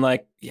other than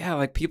like, yeah,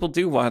 like people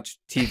do watch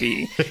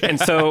TV. And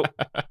so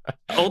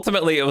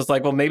ultimately it was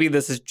like, well, maybe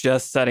this is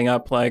just setting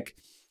up like,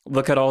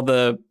 look at all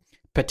the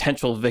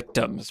potential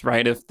victims,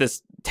 right? If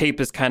this tape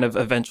is kind of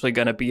eventually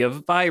going to be a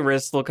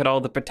virus, look at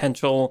all the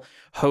potential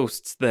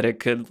hosts that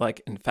it could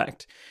like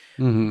infect.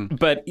 Mm-hmm.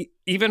 But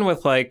even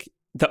with like,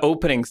 the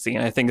opening scene,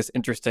 I think, is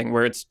interesting,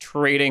 where it's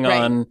trading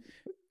on,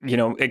 you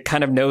know, it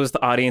kind of knows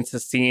the audience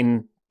has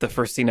seen the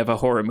first scene of a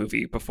horror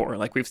movie before.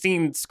 Like we've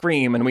seen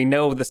Scream and we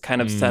know this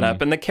kind of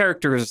setup, and the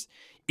characters,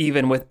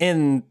 even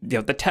within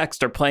the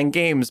text, are playing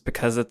games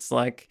because it's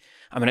like,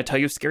 I'm going to tell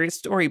you a scary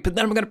story, but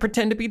then I'm going to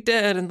pretend to be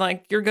dead and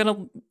like you're going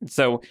to.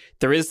 So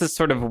there is this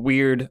sort of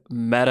weird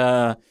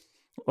meta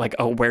like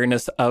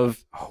awareness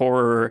of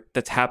horror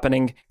that's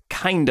happening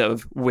kind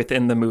of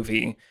within the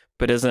movie,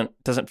 but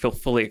doesn't feel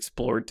fully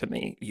explored to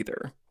me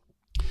either.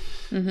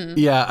 Mm-hmm.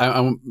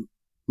 Yeah,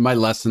 my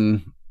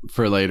lesson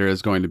for later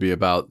is going to be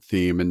about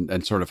theme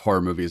and sort of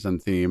horror movies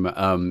and theme.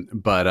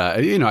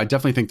 But you know, I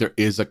definitely think there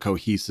is a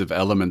cohesive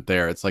element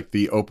there. It's like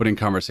the opening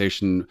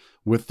conversation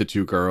with the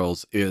two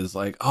girls is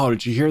like, oh,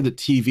 did you hear that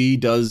TV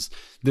does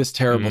this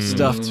terrible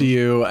stuff to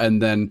you?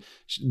 And then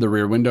the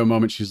Rear Window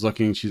moment,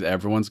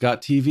 everyone's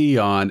got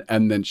TV on.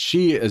 And then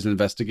she is an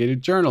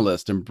investigative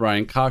journalist. And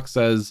Brian Cox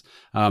says,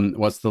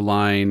 what's the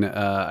line?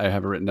 I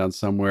have it written down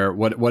somewhere.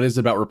 What is it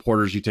about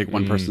reporters? You take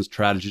one person's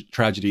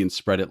tragedy and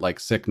spread it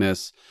like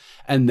sickness.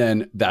 And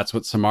then that's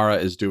what Samara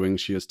is doing.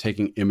 She is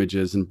taking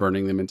images and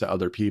burning them into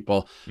other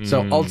people.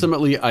 So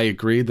ultimately, I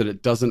agree that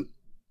it doesn't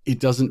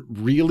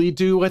really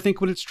do, I think,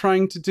 what it's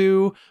trying to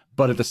do.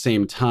 But at the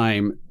same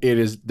time,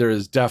 there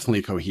is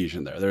definitely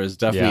cohesion there. There is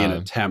definitely an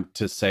attempt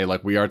to say,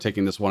 like, we are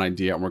taking this one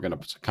idea and we're going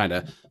to kind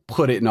of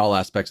put it in all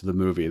aspects of the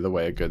movie the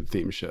way a good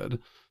theme should.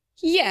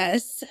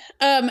 Yes.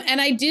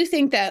 And I do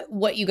think that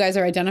what you guys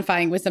are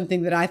identifying was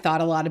something that I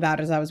thought a lot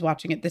about as I was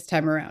watching it this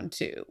time around,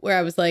 too, where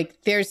I was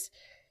like, there's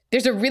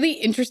a really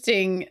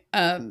interesting,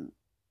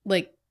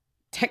 like,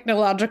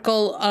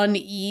 technological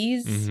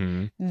unease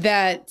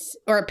that,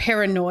 or a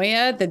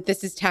paranoia that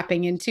this is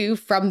tapping into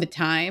from the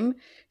time.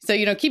 So,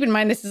 you know, keep in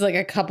mind, this is like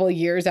a couple of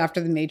years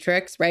after the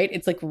Matrix, right?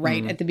 It's like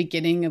right at the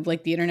beginning of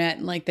like the internet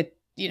and like the,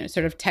 you know,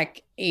 sort of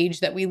tech age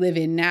that we live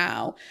in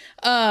now.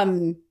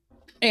 And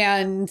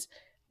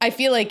I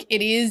feel like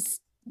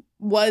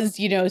was,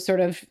 you know, sort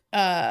of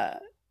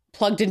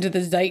plugged into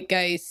the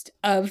zeitgeist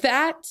of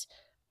that,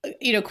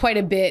 you know, quite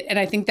a bit. And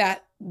I think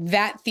that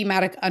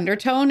thematic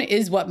undertone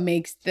is what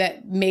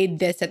made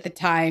this at the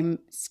time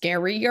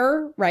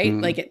scarier, right?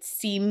 Like it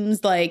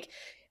seems like,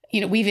 you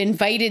know, we've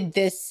invited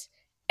this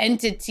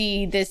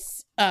entity,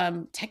 this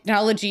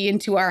technology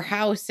into our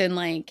house, and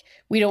like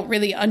we don't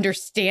really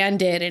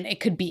understand it, and it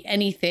could be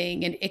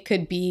anything, and it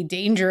could be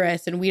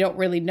dangerous, and we don't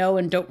really know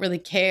and don't really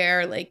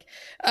care, like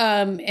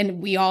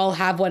and we all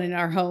have one in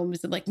our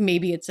homes, and like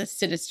maybe it's a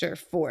sinister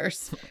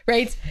force,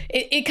 right?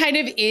 It kind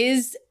of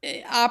is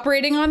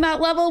operating on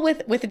that level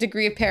with a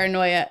degree of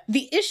paranoia.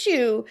 The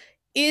issue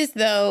is,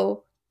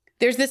 though,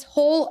 there's this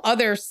whole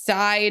other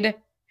side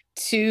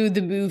to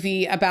the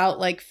movie about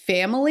like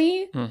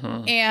family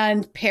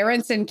and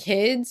parents and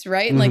kids,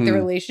 right? And like the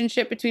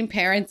relationship between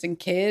parents and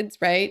kids,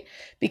 right?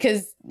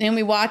 Because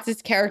Naomi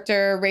Watts'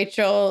 character,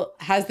 Rachel,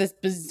 has this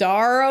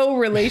bizarro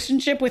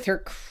relationship with her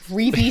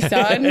creepy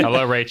son.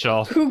 Hello,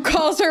 Rachel. Who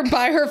calls her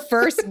by her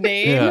first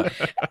name.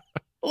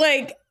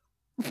 Like,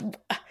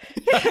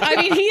 I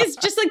mean, he's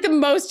just like the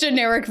most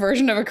generic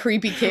version of a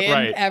creepy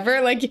kid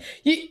ever. Like,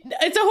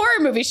 it's a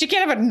horror movie. She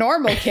can't have a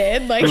normal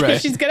kid. Like,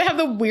 she's gonna have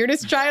the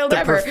weirdest child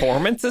ever. The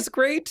performance is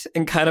great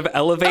and kind of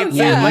elevates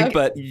it. Like,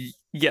 but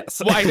yes.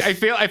 Well, I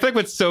feel like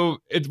what's so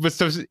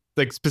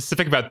like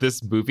specific about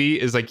this movie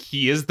is like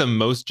he is the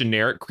most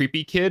generic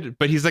creepy kid,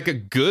 but he's like a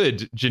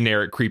good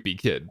generic creepy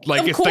kid.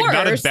 Like, it's like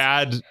not a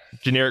bad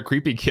generic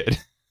creepy kid.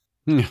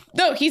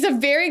 No, he's a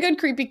very good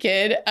creepy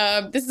kid.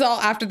 This is all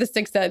after The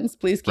Sixth Sense,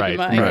 please keep in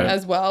mind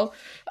as well.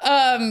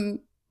 You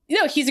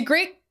know, he's a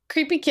great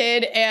creepy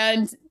kid,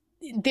 and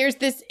there's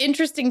this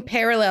interesting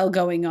parallel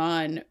going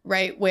on,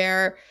 right?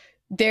 Where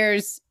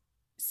there's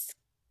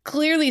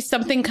clearly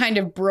something kind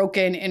of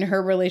broken in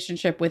her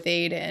relationship with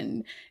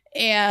Aiden.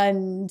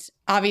 And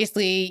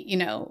obviously, you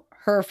know,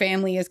 her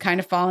family is kind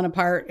of falling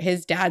apart.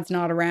 His dad's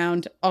not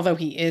around, although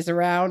he is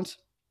around.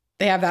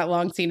 They have that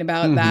long scene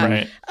about that.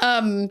 Right.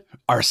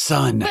 Our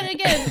son. But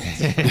again,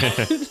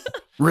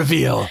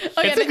 reveal.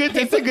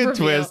 It's a good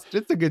twist.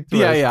 It's a good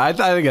twist. Yeah. I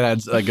think it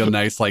adds like a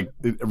nice, like,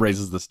 it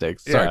raises the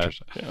stakes. Sorry,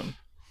 Trisha. Yeah.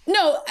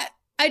 No,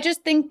 I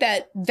just think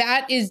that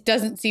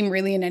doesn't seem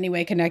really in any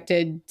way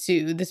connected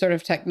to the sort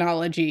of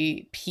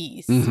technology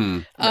piece.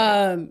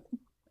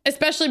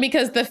 Especially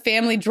because the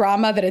family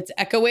drama that it's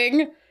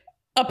echoing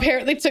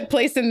apparently took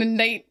place in the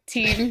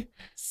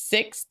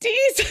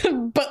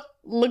 1960s, but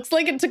looks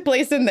like it took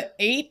place in the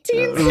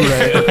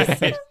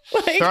 1860s. Right.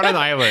 Like, they're on an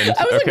island.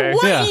 I was like,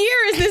 what year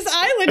is this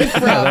island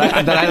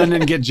from? That island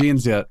didn't get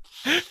genes yet.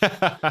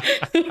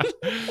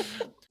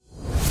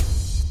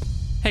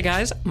 Hey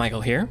guys,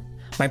 Michael here.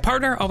 My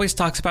partner always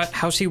talks about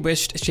how she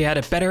wished she had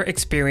a better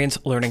experience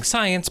learning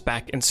science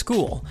back in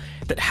school,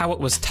 that how it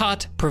was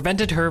taught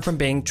prevented her from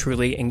being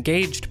truly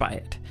engaged by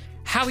it.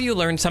 How you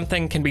learn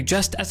something can be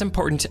just as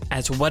important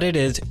as what it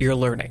is you're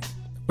learning,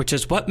 which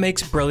is what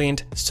makes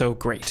Brilliant so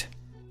great.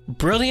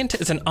 Brilliant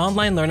is an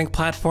online learning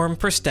platform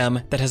for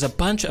STEM that has a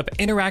bunch of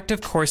interactive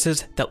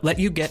courses that let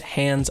you get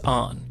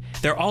hands-on.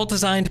 They're all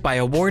designed by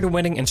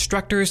award-winning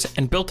instructors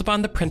and built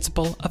upon the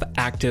principle of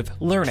active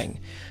learning,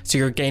 so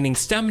you're gaining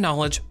STEM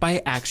knowledge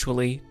by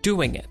actually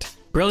doing it.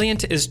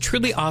 Brilliant is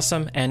truly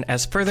awesome, and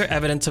as further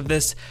evidence of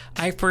this,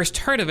 I first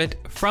heard of it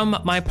from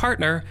my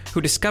partner,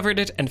 who discovered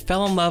it and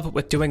fell in love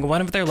with doing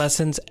one of their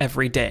lessons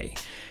every day.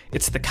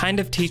 It's the kind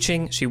of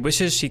teaching she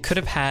wishes she could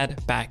have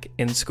had back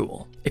in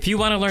school. If you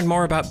want to learn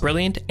more about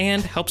Brilliant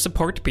and help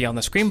support Beyond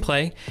the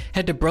Screenplay,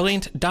 head to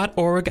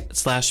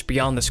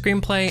brilliant.org/Beyond the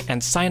Screenplay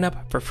and sign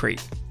up for free.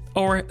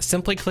 Or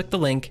simply click the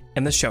link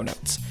in the show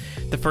notes.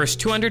 The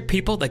first 200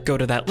 people that go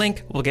to that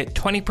link will get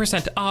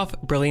 20% off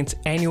Brilliant's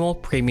annual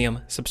premium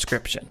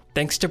subscription.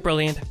 Thanks to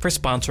Brilliant for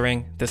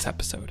sponsoring this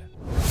episode.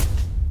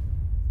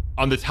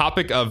 On the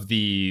topic of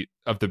the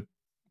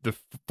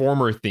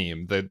former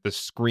theme, the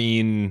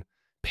screen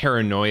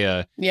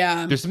paranoia,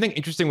 there's something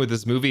interesting with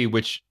this movie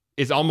which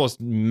is almost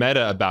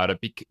meta about it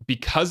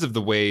because of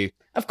the way,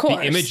 of course,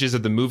 the images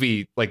of the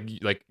movie, like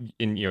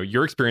in, you know,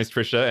 your experience,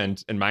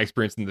 Trisha, and my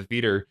experience in the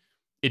theater,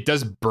 it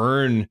does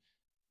burn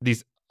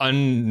these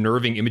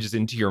unnerving images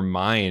into your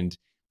mind,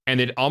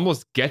 and it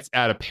almost gets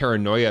at a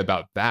paranoia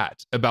about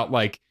that, about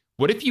like,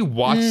 what if you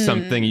watch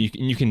something and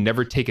you can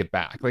never take it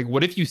back? Like,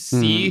 what if you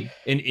see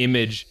an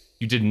image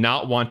you did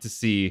not want to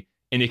see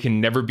and it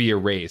can never be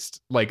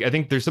erased? Like, I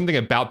think there's something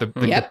about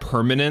the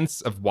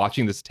permanence of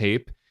watching this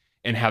tape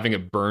and having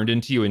it burned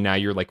into you, and now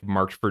you're like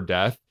marked for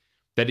death,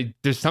 that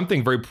there's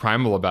something very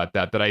primal about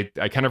that I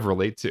kind of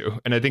relate to.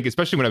 And I think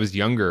especially when I was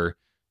younger,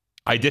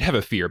 I did have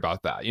a fear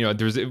about that. You know,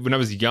 when I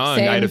was young,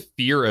 I had a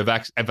fear of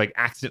like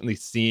accidentally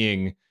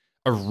seeing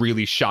a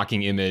really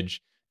shocking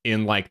image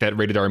in like that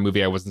rated R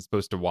movie I wasn't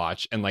supposed to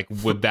watch, and like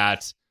would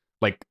that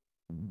like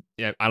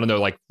I don't know,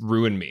 like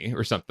ruin me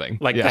or something?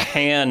 Like the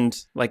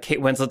hand, like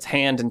Kate Winslet's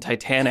hand in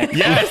Titanic.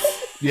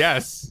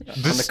 Yes. On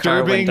the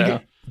car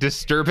window.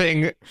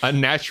 Disturbing,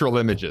 unnatural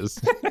images.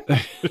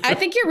 I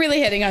think you're really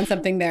hitting on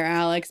something there,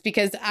 Alex,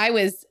 because I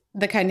was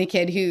the kind of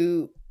kid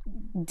who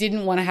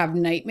didn't want to have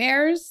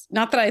nightmares.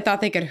 Not that I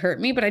thought they could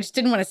hurt me, but I just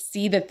didn't want to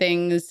see the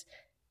things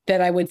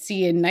that I would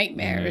see in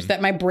nightmares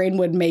that my brain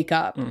would make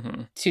up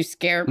to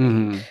scare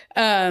me.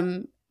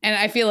 And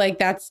I feel like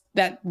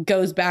that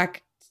goes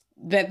back.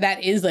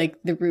 That is like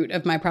the root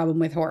of my problem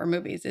with horror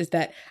movies, is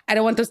that I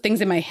don't want those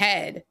things in my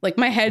head. Like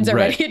my head's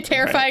already a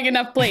terrifying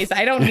enough place.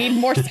 I don't need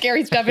more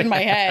scary stuff in my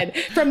head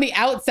from the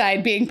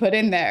outside being put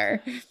in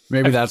there.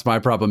 Maybe that's my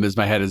problem, is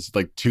my head is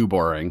like too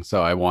boring.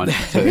 So I want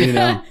to, you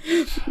know.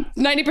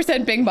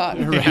 90% Bing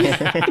Bong.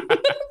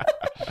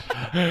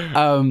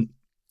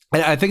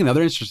 I think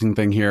another interesting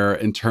thing here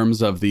in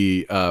terms of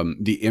the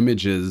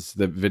images,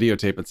 the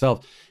videotape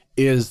itself,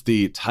 is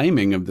the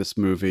timing of this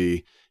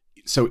movie.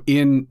 So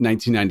in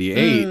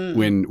 1998,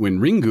 when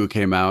Ringu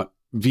came out,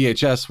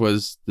 VHS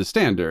was the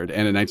standard.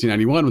 And in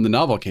 1991, when the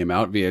novel came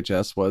out,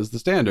 VHS was the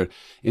standard.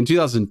 In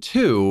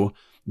 2002,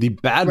 the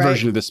bad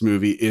version of this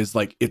movie is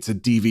like, it's a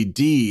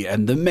DVD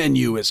and the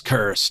menu is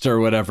cursed or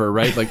whatever,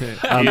 right? Like,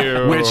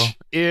 which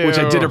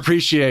I did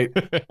appreciate.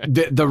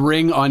 The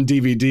ring on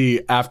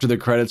DVD after the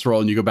credits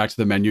roll and you go back to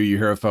the menu, you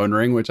hear a phone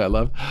ring, which I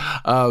love.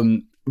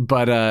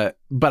 But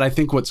I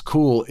think what's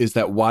cool is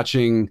that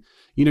watching,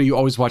 you know, you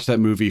always watch that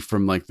movie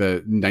from like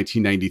the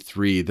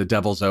 1993, The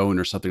Devil's Own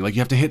or something. Like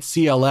you have to hit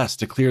CLS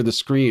to clear the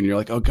screen. You're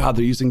like, oh God,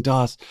 they're using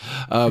DOS.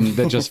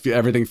 That just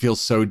everything feels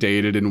so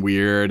dated and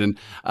weird. And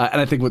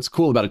I think what's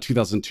cool about a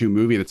 2002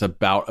 movie that's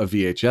about a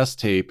VHS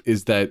tape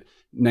is that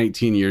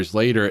 19 years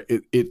later,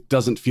 it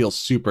doesn't feel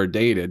super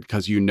dated,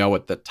 because you know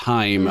at the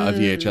time a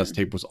VHS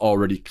tape was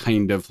already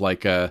kind of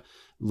like a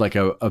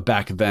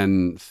back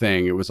then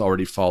thing. It was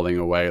already falling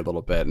away a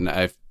little bit,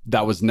 and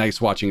that was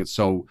nice watching it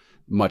so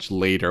much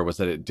later, was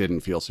that it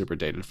didn't feel super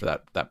dated for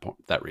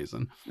that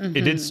reason.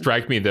 It did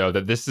strike me though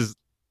that this is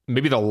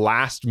maybe the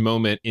last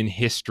moment in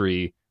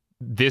history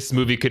this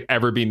movie could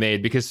ever be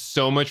made, because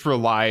so much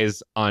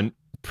relies on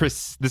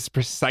this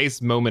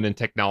precise moment in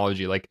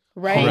technology, like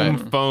home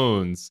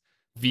phones,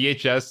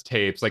 VHS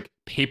tapes, like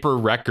paper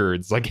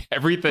records, like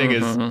everything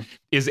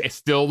is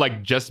still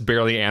like just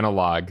barely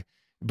analog,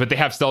 but they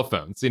have cell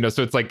phones, you know,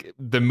 so it's like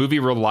the movie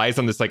relies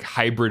on this like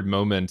hybrid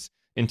moment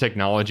in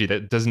technology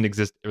that doesn't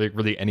exist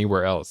really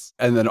anywhere else.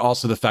 And then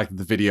also the fact that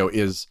the video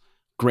is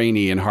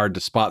grainy and hard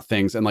to spot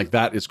things, and like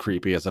that is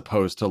creepy, as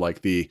opposed to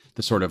like the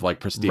sort of like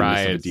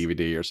pristineness of a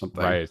DVD or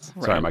something.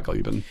 Sorry, Michael,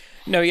 you didn't.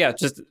 No, yeah,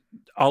 just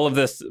all of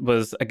this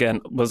was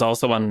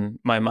also on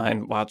my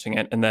mind watching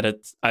it, and that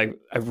I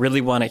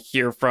really want to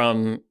hear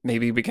from,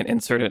 maybe we can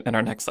insert it in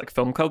our next like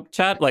film club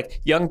chat,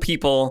 like young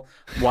people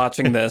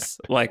watching this.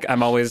 Like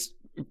I'm always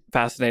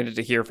fascinated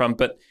to hear from,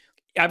 but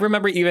I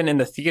remember even in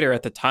the theater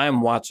at the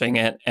time watching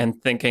it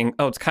and thinking,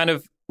 oh, it's kind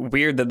of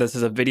weird that this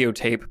is a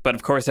videotape, but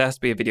of course it has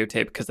to be a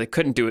videotape because they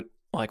couldn't do it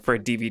like for a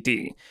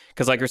DVD.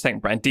 Because like you're saying,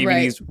 Brian,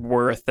 DVDs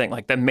were a thing.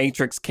 Like The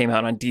Matrix came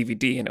out on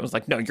DVD and it was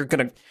like, no, you're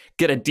going to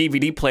get a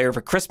DVD player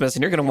for Christmas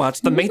and you're going to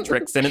watch The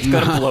Matrix and it's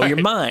going to blow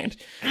your mind.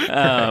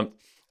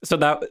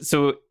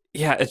 So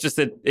yeah, it's just,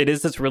 it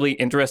is this really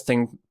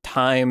interesting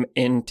time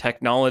in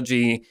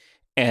technology.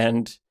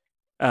 And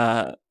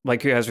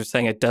like you guys were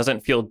saying, it doesn't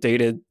feel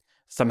dated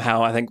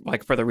somehow, I think,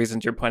 like for the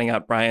reasons you're pointing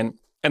out, Brian.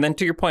 And then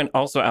to your point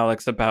also,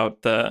 Alex,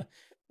 about the,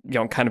 you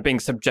know, kind of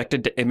being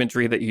subjected to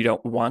imagery that you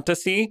don't want to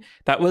see.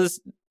 That was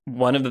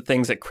one of the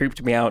things that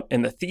creeped me out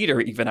in the theater,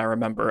 even, I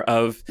remember,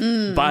 of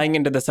buying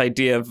into this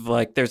idea of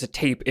like, there's a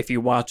tape, if you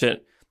watch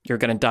it, you're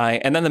going to die.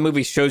 And then the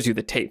movie shows you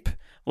the tape.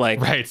 Like,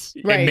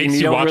 it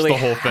makes you watch really the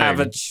whole thing. Have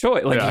a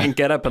choice. Like you can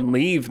get up and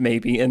leave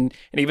maybe. And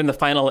even the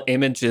final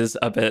images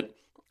of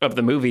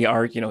the movie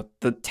are, you know,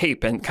 the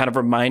tape and kind of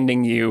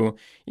reminding you,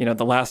 you know,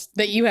 the last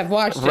that you have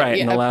watched right,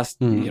 and the last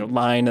you know,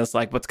 line is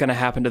like, what's going to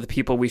happen to the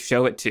people we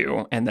show it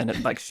to, and then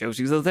it like shows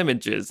you those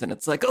images, and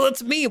it's like, oh,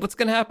 it's me. What's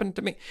going to happen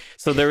to me?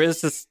 So there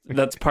is this.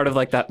 That's part of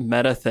like that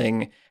meta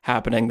thing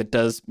happening that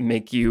does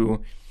make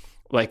you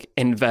like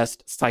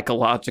invest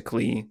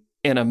psychologically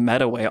in a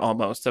meta way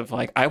almost of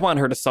like, I want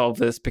her to solve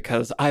this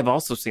because I've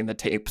also seen the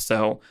tape,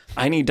 so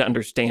I need to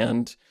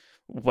understand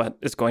what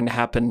is going to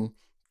happen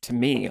to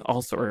me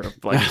also, or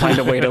like find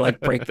a way to like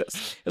break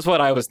this, is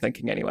what I was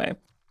thinking anyway.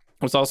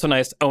 It was also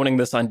nice owning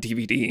this on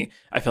DVD.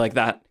 I feel like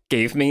that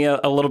gave me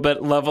a little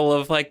bit level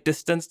of like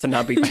distance to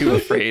not be too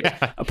afraid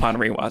upon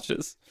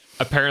rewatches.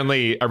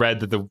 Apparently, I read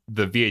that the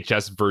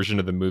VHS version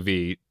of the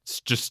movie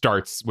just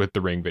starts with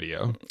the Ring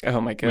video.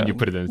 Oh my God. When you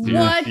put it in the theater.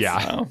 What?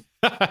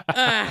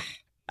 Yeah.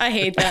 I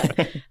hate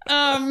that.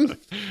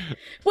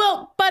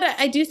 Well, but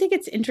I do think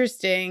it's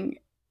interesting.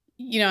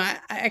 You know,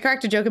 I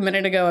cracked a joke a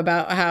minute ago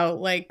about how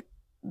like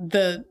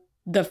the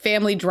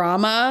family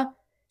drama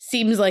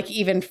seems like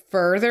even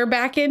further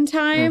back in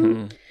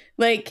time.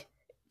 Like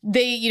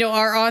they, you know,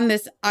 are on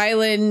this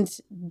island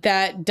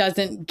that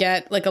doesn't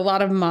get like a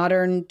lot of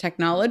modern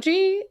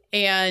technology.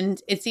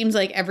 And it seems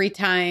like every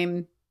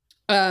time,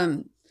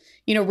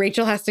 you know,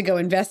 Rachel has to go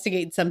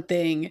investigate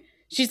something,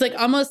 she's like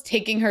almost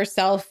taking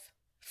herself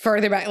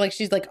further back. Like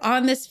she's like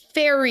on this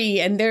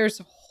ferry and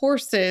there's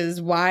horses.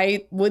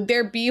 Why would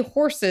there be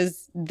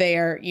horses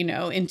there, you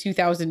know, in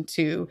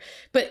 2002?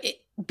 But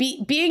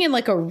being in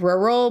like a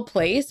rural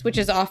place, which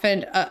is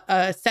often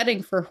a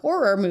setting for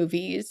horror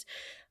movies,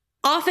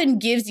 often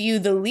gives you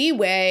the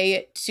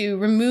leeway to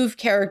remove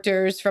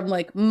characters from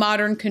like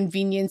modern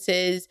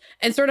conveniences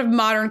and sort of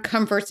modern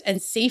comforts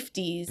and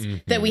safeties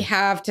that we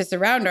have to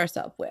surround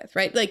ourselves with,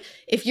 right? Like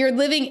if you're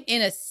living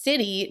in a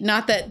city,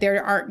 not that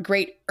there aren't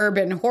great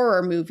urban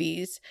horror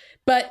movies,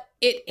 but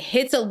it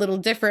hits a little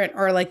different,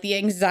 or like the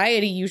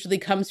anxiety usually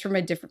comes from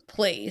a different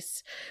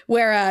place.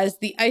 Whereas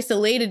the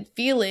isolated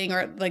feeling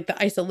or like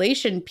the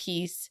isolation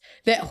piece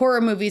that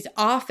horror movies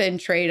often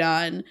trade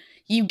on,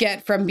 you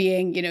get from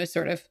being, you know,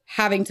 sort of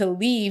having to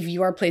leave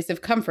your place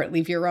of comfort,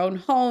 leave your own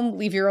home,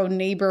 leave your own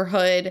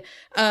neighborhood,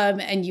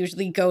 and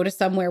usually go to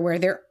somewhere where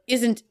there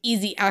isn't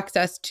easy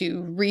access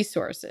to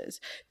resources.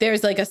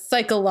 There's like a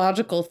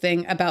psychological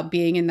thing about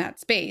being in that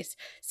space.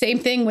 Same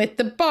thing with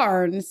the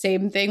barn,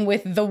 same thing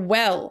with the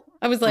well.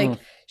 I was like,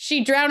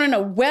 she drowned in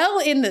a well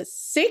in the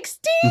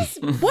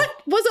 60s? What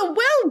was a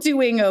well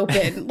doing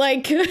open?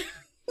 Like...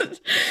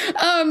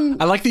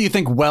 I like that you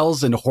think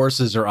wells and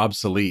horses are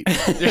obsolete.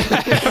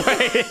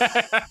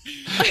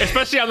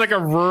 Especially on like a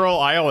rural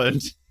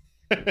island.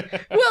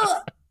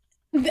 Well,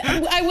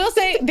 I will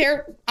say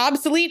they're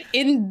obsolete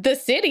in the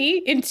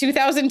city in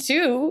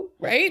 2002,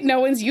 right? No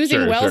one's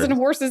using wells and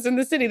horses in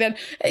the city then.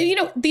 You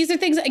know, these are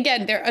things,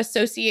 again, they're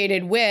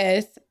associated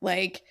with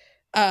like,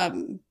 a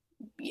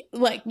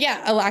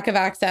lack of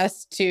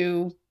access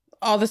to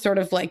all the sort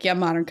of like,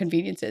 modern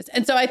conveniences.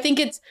 And so I think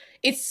it's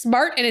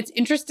smart and it's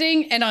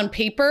interesting. And on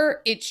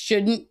paper, it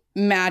shouldn't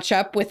match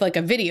up with like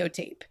a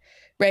videotape,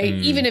 right?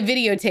 Even a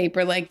videotape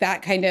or like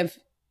that kind of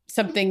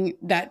something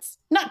that's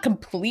not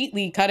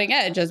completely cutting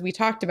edge, as we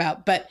talked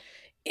about, but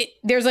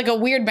there's like a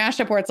weird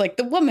mashup where it's like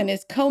the woman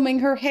is combing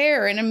her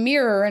hair in a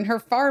mirror in her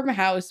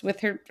farmhouse with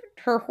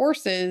her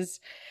horses.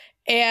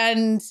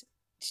 And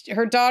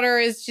her daughter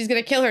she's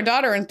going to kill her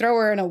daughter and throw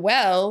her in a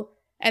well.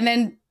 And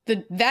then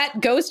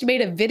that ghost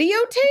made a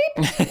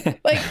videotape.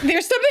 Like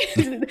there's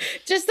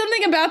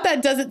something about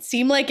that doesn't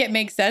seem like it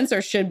makes sense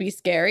or should be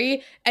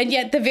scary. And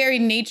yet the very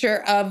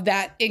nature of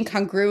that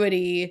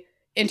incongruity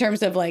in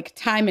terms of like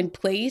time and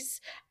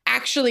place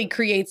actually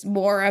creates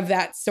more of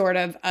that sort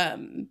of,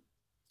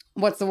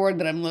 what's the word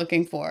that I'm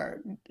looking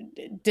for?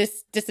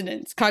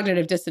 Dissonance,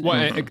 cognitive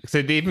dissonance. Well,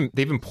 so they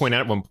even point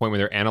out at one point when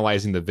they're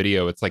analyzing the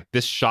video, it's like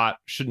this shot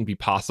shouldn't be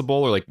possible,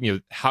 or like, you know,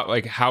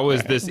 how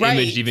is this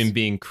image even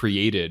being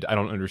created? I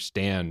don't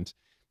understand.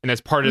 And that's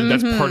part of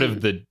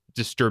the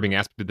disturbing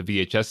aspect of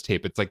the VHS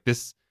tape. It's like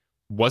this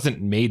wasn't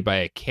made by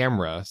a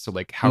camera, so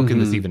like how can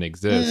this even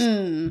exist?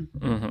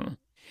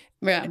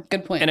 Yeah,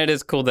 good point. And it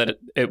is cool that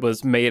it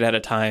was made at a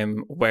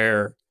time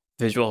where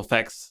visual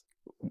effects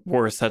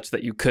were such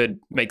that you could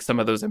make some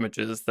of those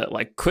images that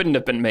like couldn't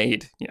have been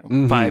made, you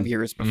know, 5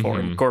 years before.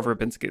 And Gore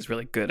Verbinski is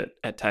really good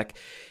at tech.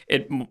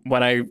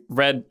 When I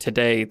read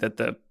today that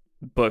the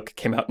book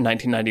came out in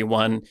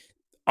 1991,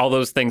 all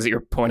those things that you're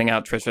pointing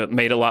out, Trisha,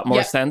 made a lot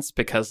more sense,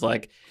 because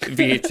like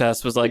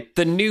VHS was like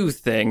the new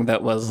thing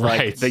that was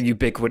like the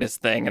ubiquitous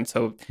thing. And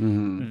so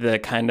the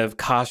kind of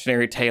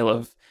cautionary tale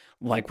of,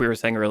 like we were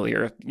saying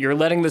earlier, you're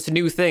letting this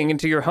new thing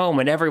into your home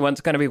and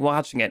everyone's going to be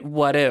watching it.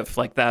 What if?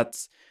 Like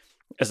that's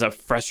is a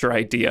fresher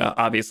idea,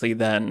 obviously,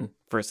 then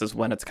versus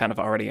when it's kind of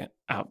already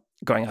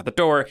going out the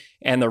door,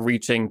 and the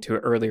reaching to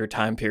earlier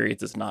time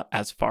periods is not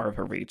as far of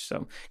a reach.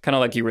 So kind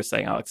of like you were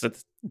saying, Alex,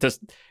 it's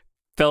just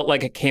felt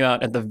like it came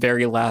out at the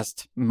very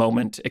last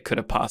moment it could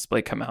have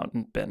possibly come out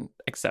and been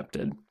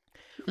accepted.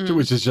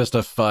 Which is just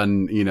a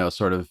fun, you know,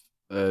 sort of,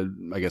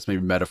 I guess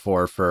maybe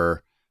metaphor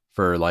for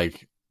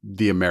like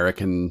the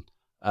American,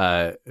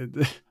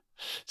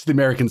 it's the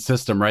American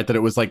system, right? That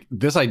it was like,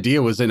 this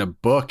idea was in a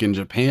book in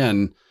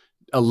Japan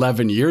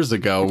 11 years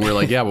ago. We're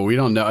like, yeah, well, we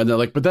don't know. And they're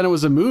like, but then it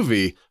was a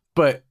movie,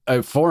 but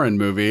a foreign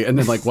movie. And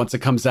then like, once it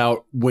comes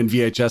out when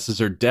VHSs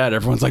are dead,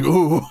 everyone's like,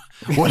 ooh,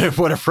 what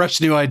a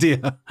fresh new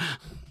idea.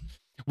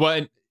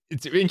 Well,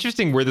 it's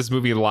interesting where this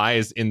movie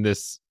lies in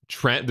this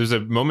trend. There's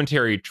a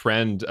momentary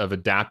trend of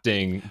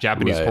adapting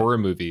Japanese horror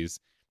movies.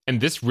 And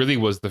this really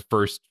was the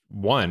first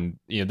one.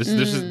 You know, this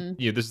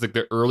is like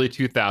the early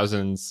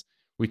 2000s.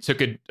 We took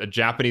a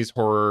Japanese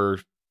horror,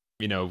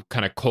 you know,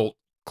 kind of cult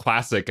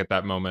classic at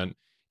that moment,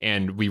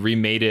 and we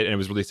remade it, and it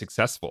was really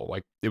successful.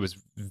 Like it was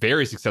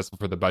very successful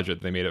for the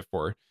budget they made it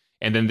for.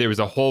 And then there was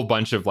a whole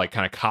bunch of like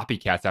kind of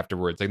copycats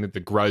afterwards. I think The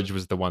Grudge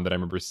was the one that I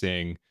remember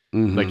seeing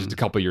like just a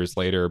couple years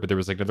later. But there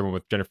was like another one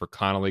with Jennifer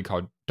Connelly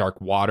called Dark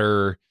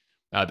Water.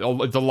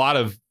 It's a lot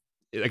of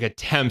like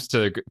attempts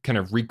to kind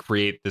of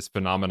recreate this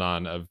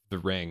phenomenon of The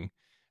Ring,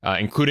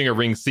 including a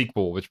Ring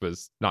sequel, which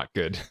was not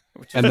good.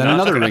 And then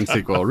another Ring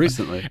sequel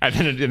recently. And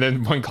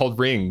then one called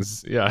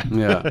Rings.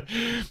 Yeah.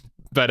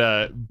 but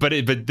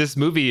this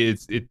movie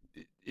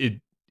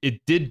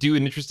it did do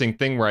an interesting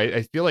thing where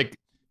I feel like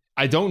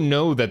I don't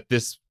know that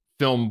this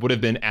film would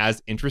have been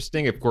as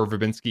interesting if Gore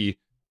Verbinski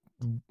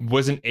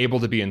wasn't able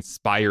to be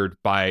inspired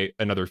by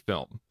another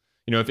film.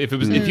 You know, if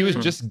he was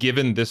just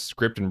given this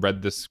script and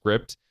read this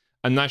script,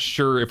 I'm not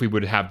sure if we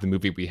would have the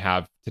movie we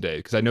have today.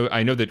 Because I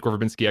know that Gore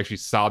Verbinski actually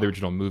saw the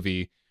original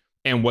movie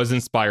and was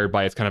inspired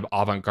by its kind of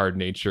avant-garde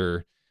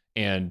nature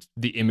and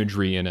the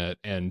imagery in it.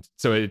 And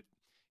so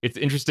it's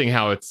interesting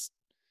how it's,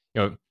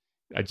 you know,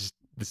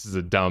 this is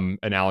a dumb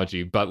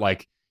analogy, but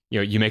like, you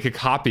know, you make a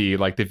copy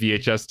like the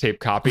VHS tape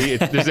copy.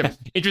 There's an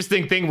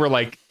interesting thing where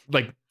like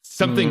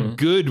something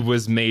good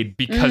was made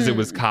because it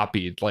was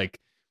copied. Like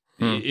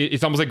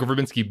it's almost like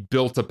Verbinski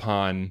built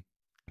upon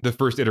the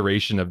first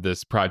iteration of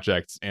this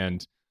project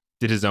and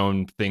did his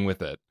own thing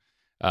with it.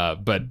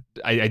 But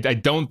I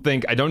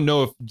don't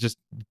know if just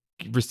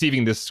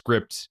receiving this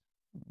script,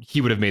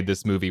 he would have made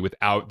this movie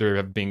without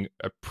there being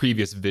a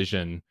previous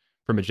vision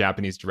from a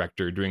Japanese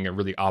director doing a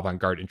really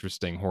avant-garde,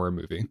 interesting horror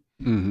movie.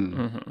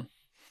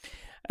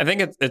 I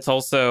think it's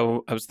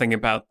also, I was thinking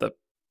about the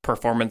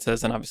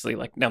performances, and obviously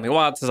like Naomi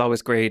Watts is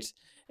always great,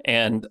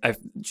 and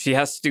she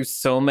has to do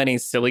so many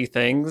silly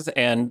things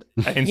and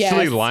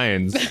silly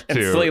lines too. And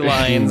silly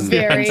lines.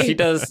 Very. And she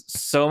does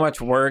so much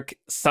work.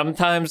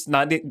 Sometimes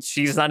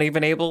she's not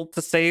even able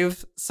to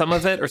save some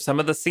of it or some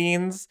of the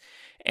scenes.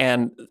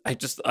 And I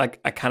just I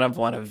kind of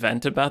want to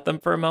vent about them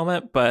for a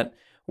moment. But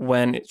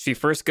when she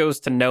first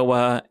goes to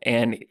Noah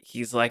and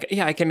he's like,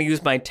 yeah, I can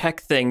use my tech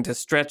thing to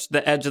stretch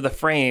the edge of the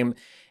frame.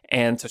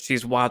 And so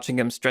she's watching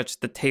him stretch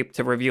the tape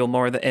to reveal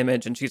more of the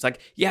image. And she's like,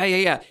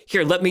 yeah.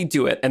 Here, let me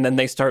do it. And then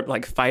they start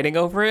like fighting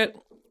over it.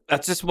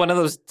 That's just one of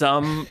those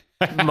dumb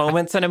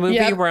moments in a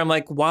movie where I'm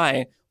like,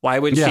 why? Why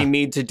would she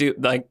need to do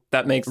like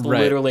that? Makes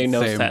literally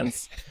no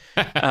sense.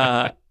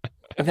 And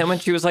then when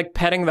she was like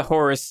petting the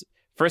horse,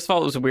 first of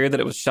all, it was weird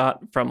that it was shot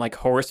from like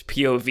horse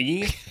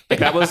POV. Like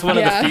that was one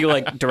of the few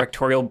like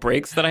directorial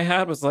breaks that I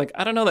had, was like,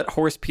 I don't know that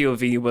horse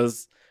POV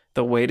was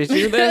the way to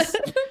do this.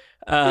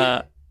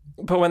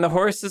 But when the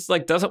horse is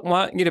like doesn't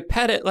want you to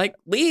pet it, like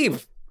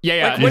leave.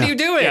 Yeah. Like, what are you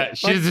doing? Yeah,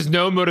 there's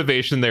no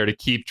motivation there to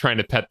keep trying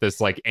to pet this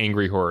like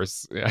angry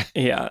horse.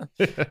 Yeah.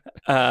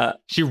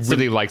 She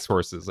really likes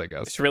horses, I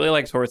guess. She really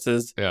likes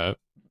horses. Yeah.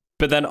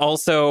 But then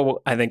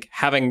also, I think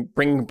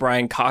bringing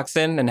Brian Cox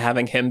in and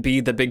having him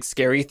be the big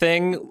scary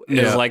thing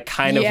is like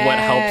kind of what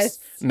helps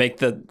make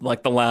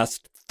the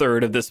last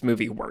third of this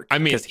movie work. I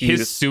mean,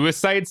 his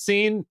suicide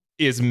scene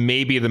is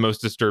maybe the most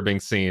disturbing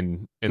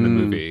scene in the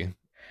movie.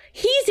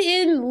 He's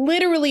in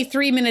literally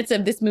 3 minutes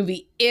of this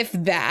movie, if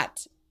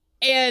that.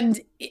 And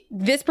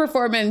this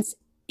performance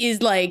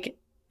is like,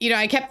 you know,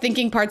 I kept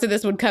thinking parts of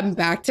this would come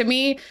back to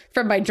me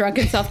from my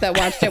drunken self that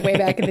watched it way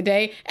back in the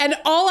day. And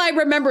all I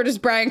remembered is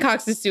Brian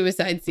Cox's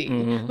suicide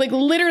scene. Like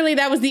literally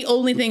that was the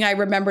only thing I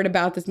remembered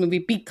about this movie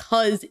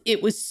because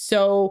it was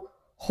so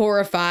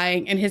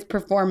horrifying and his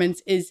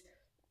performance is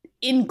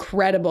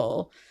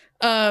incredible.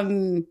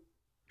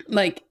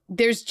 Like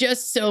there's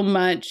just so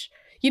much.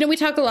 You know, we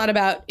talk a lot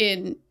about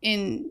in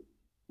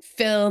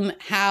film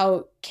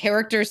how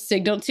characters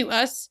signal to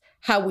us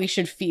how we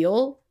should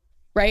feel,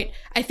 right?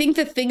 I think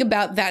the thing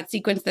about that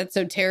sequence that's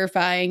so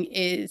terrifying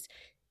is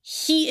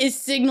he is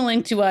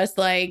signaling to us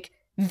like,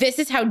 this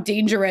is how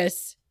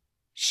dangerous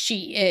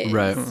she is.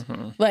 Right.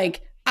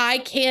 Like, I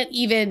can't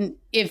even,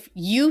 if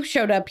you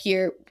showed up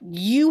here,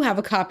 you have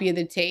a copy of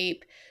the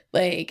tape.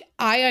 Like,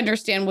 I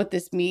understand what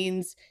this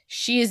means.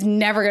 She is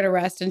never going to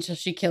rest until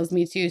she kills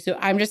me too. So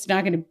I'm just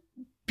not going to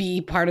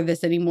be part of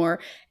this anymore.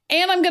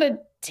 And I'm going to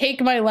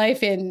take my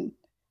life in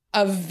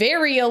a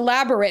very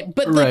elaborate,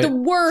 but like the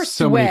worst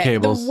so way. Many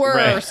cables. The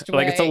worst way.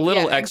 Like it's a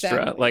little extra.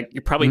 Exactly. Like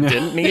you probably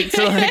didn't need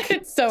to like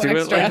It's so do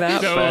extra. it like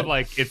that. So but...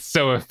 like it's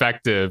so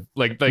effective.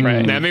 Like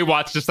Naomi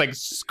Watts just like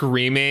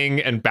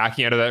screaming and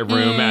backing out of that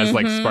room as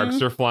like sparks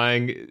are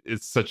flying.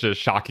 It's such a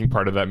shocking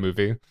part of that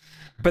movie.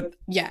 But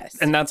yes.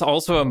 And that's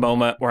also a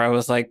moment where I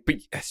was like, but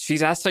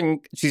she's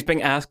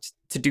being asked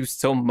to do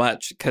so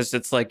much because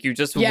it's like you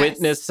just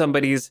witnessed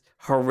somebody's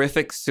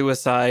horrific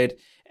suicide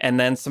and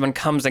then someone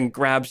comes and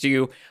grabs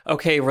you.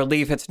 Okay,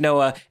 relief, it's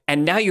Noah.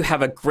 And now you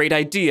have a great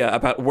idea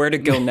about where to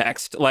go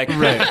next. Like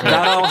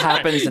that all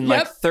happens in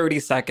like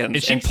 30 seconds.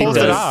 And she pulls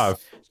it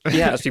off.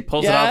 Yeah, she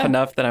pulls it off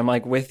enough that I'm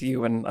like with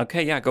you and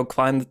okay, go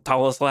climb the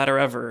tallest ladder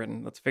ever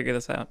and let's figure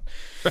this out.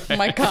 Oh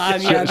my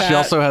God. She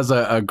also has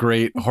a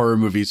great horror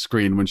movie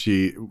scream when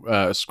she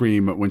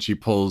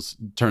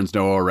turns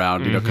Noah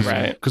around, you know,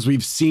 because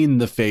we've seen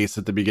the face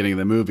at the beginning of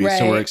the movie.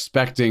 So we're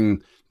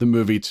expecting the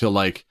movie to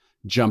like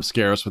jump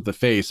scare us with the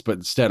face, but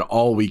instead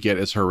all we get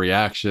is her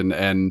reaction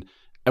and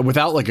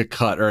without like a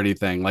cut or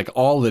anything. Like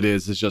all it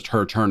is just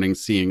her turning,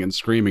 seeing and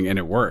screaming, and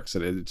it works.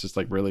 And it's just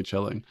like really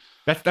chilling.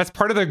 That's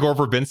part of the Gore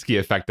Verbinski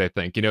effect, I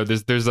think. You know,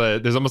 there's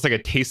almost like a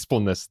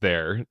tastefulness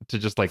there to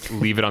just like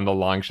leave it on the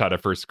long shot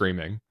of her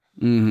screaming.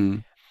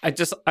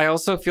 I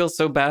also feel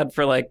so bad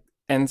for like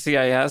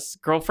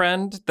NCIS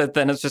girlfriend that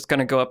then it's just going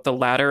to go up the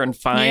ladder and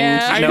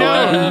find I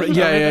Noah. know.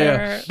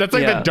 Yeah. That's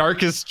like the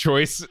darkest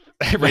choice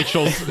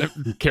Rachel's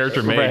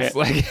character makes. Right.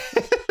 Like,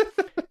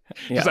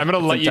 Yeah, I'm gonna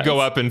let you go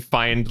intense. up and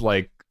find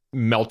like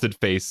melted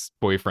face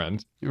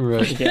boyfriend.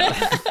 Right.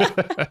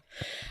 Yeah.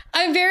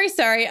 I'm very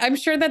sorry. I'm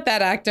sure that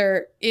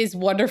actor is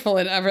wonderful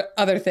in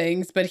other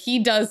things, but he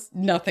does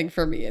nothing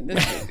for me in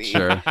this movie.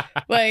 Sure.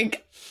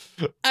 Like,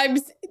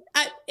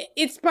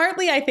 it's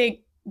partly, I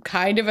think,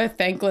 kind of a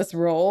thankless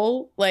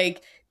role.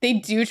 Like, they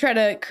do try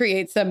to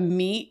create some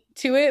meat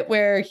to it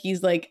where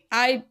he's like,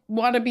 I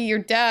want to be your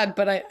dad,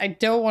 but I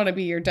don't want to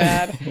be your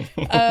dad.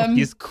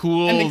 He's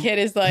cool. And the kid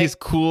is like, he's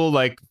cool,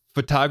 like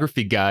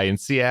photography guy in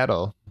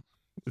Seattle.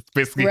 It's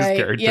basically his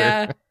character.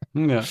 Yeah.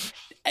 Yeah.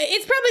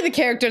 It's probably the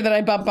character that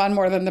I bump on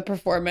more than the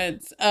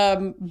performance.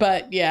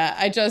 But yeah,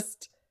 I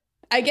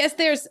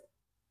guess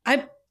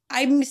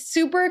I'm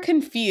super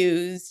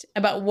confused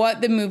about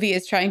what the movie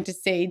is trying to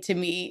say to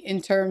me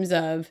in terms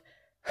of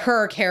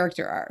her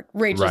character arc,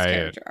 Rachel's Right.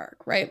 character arc,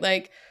 right?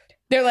 Like,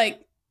 they're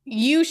like,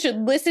 you should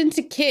listen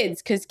to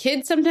kids because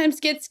kids sometimes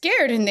get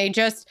scared and they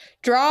just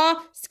draw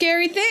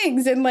scary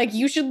things. And like,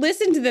 you should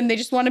listen to them. They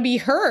just want to be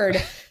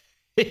heard.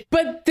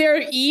 But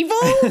they're evil?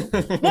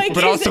 Like,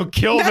 But also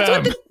kill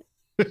them.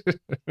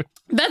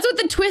 That's what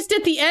the twist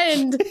at the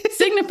end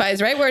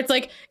signifies, right? Where it's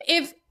like,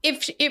 if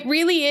it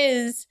really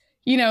is,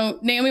 you know,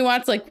 Naomi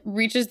Watts like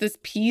reaches this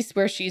piece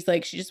where she's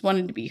like, she just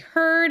wanted to be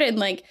heard, and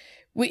like,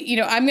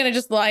 I'm gonna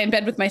just lie in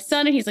bed with my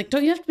son, and he's like,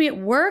 don't you have to be at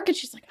work? And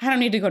she's like, I don't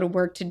need to go to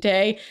work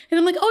today. And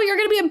I'm like, oh, you're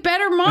gonna be a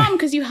better mom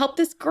because you helped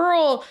this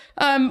girl,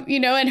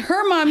 and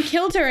her mom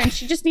killed her, and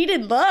she just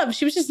needed love.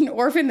 She was just an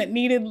orphan that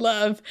needed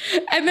love.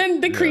 And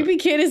then the creepy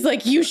kid is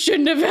like, you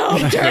shouldn't have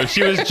helped her. No,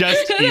 she was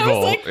just And I was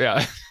evil. like,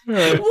 Yeah.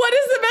 what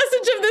is the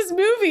message of this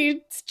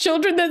movie?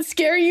 Children that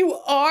scare you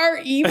are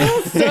evil.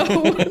 So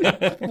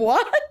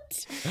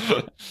what?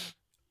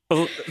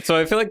 So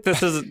I feel like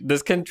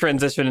this can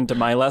transition into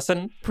my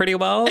lesson pretty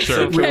well. Sure.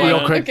 So Okay.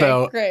 Real quick Okay,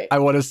 though, great. I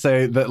want to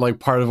say that like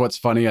part of what's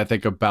funny, I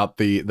think, about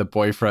the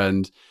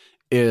boyfriend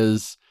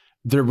is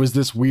there was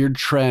this weird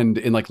trend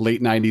in like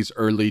late 90s,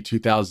 early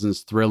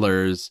 2000s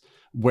thrillers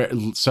where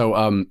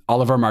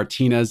Oliver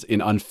Martinez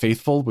in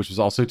Unfaithful, which was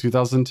also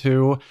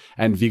 2002,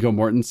 and Viggo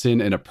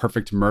Mortensen in A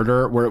Perfect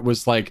Murder, where it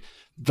was like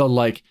the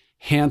like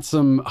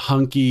handsome,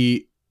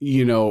 hunky,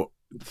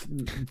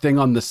 thing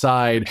on the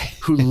side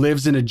who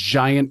lives in a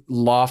giant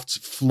loft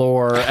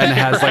floor and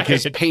has like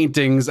his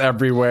paintings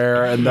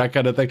everywhere and that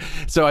kind of thing.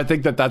 So I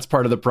think that that's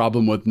part of the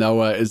problem with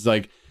Noah is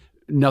like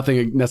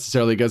nothing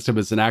necessarily against him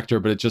as an actor,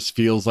 but it just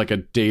feels like a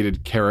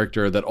dated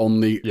character that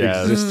only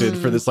existed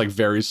for this like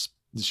very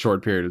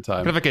short period of time.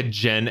 Kind of like a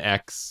Gen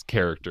X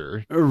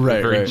character.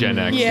 Right. Very right. Gen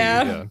X.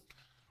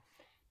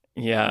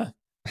 Yeah.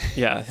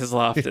 Yeah, his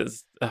loft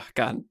is, oh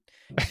God.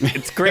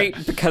 It's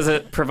great because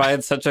it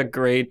provides such a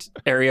great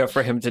area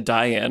for him to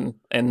die in.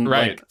 And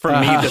Right. like, for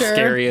me, the Sure.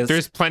 scariest.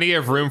 There's plenty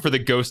of room for the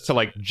ghost to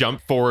like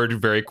jump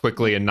forward very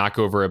quickly and knock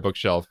over a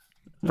bookshelf.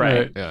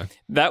 Right. Yeah.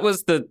 That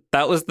was the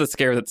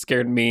scare that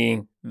scared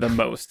me the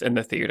most in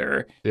the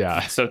theater.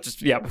 Yeah. So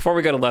before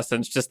we go to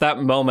lessons, just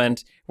that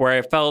moment where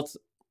I felt,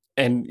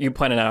 and you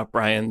pointed out,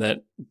 Brian,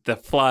 that the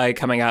fly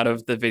coming out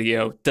of the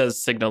video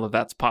does signal that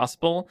that's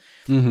possible.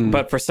 Mhm.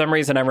 But for some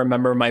reason, I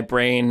remember my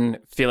brain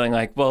feeling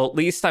like, well, at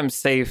least I'm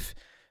safe,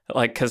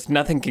 like, because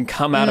nothing can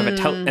come out of it.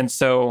 And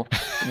so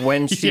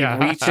when she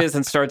Yeah. reaches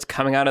and starts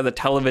coming out of the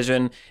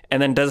television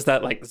and then does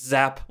that, like,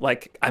 zap,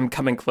 like, I'm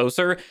coming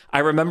closer, I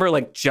remember,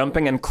 like,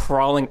 jumping and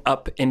crawling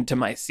up into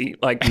my seat.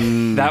 Like,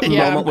 that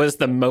Yeah. moment was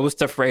the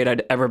most afraid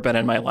I'd ever been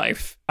in my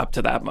life up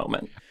to that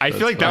moment. I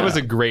feel like that was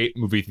a great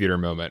movie theater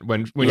moment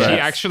when she Yes.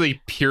 actually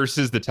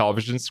pierces the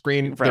television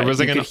screen. There Right. was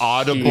like You an could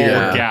audible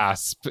hear-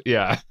 gasp.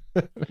 Yeah.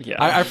 Yeah.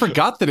 I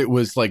forgot that it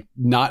was like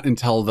not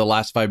until the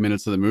last 5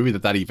 minutes of the movie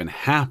that even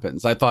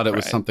happens. I thought it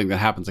was Right. something that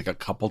happens like a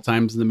couple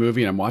times in the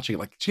movie, and I'm watching it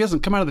like she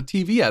hasn't come out of the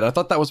TV yet. I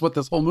thought that was what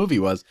this whole movie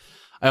was.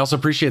 I also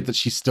appreciate that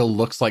she still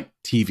looks like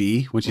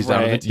TV when she's out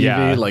of the Right. TV.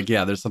 Yeah. Like,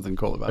 yeah, there's something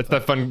cool about It's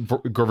that. that fun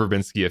Gore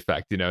Verbinski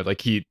effect, like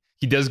he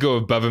does go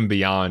above and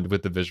beyond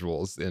with the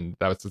visuals, and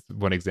that was just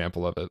one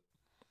example of it.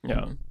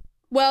 Yeah.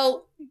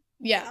 Well,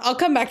 yeah, I'll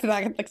come back to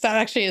that because that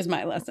actually is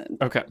my lesson.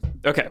 Okay.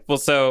 Well,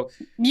 so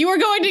You were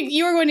going to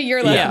your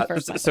lesson yeah.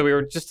 first. So we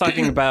were just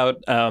talking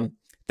about the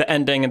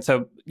ending, and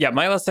so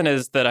my lesson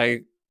is that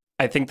I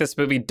think this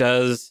movie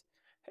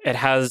it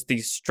has the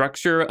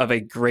structure of a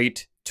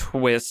great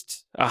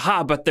twist.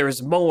 Aha! But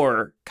there's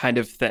more kind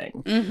of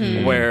thing.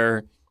 Mhm.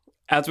 Where,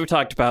 as we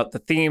talked about, the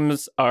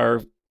themes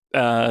are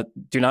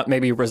do not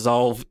maybe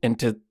resolve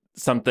into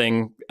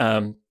something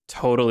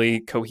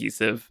totally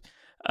cohesive.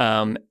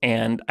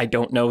 And I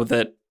don't know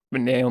that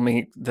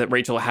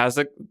Rachel has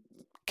a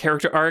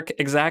character arc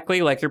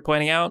exactly like you're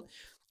pointing out,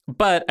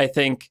 but I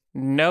think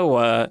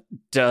Noah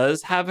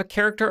does have a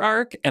character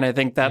arc, and I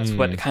think that's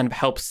what kind of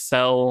helps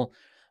sell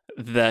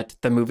that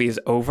the movie is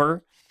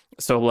over.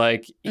 So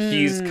like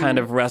he's kind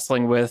of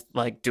wrestling with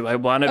like, do I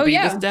want to be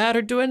this dad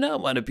or do I not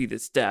want to be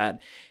this dad?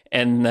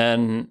 And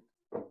then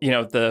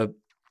the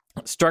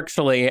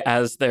structurally,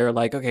 as they're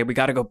like, okay, we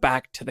got to go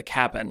back to the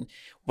cabin.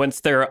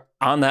 Once they're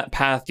on that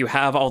path, you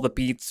have all the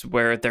beats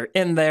where they're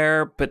in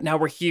there, but now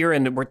we're here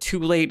and we're too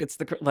late. It's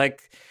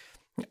like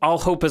all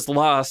hope is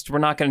lost. We're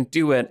not going to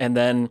do it. And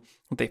then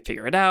they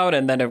figure it out,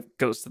 and then it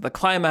goes to the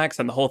climax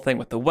and the whole thing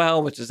with the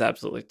well, which is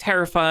absolutely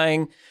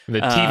terrifying.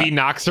 The TV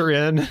knocks her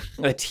in.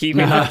 The TV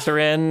knocks her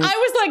in. I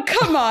was like,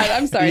 come on.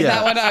 I'm sorry.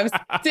 Yeah. That one,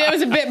 it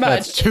was a bit much.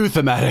 That's too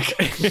thematic.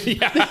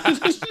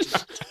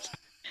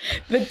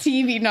 The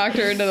TV knocked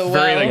her into the well.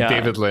 Very like Yeah.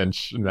 David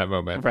Lynch in that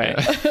moment. Right.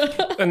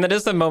 And that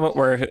is the moment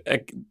where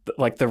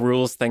like the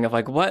rules thing of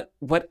like what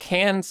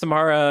can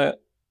Samara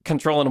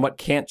control and what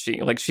can't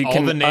she? Like she All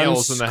can the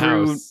nails in the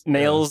unscrew house.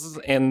 nails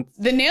and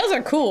The nails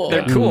are cool.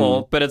 they're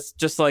cool, but it's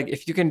just like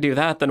if you can do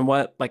that, then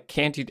what? Like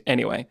can't you?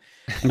 Anyway,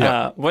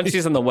 once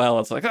she's in the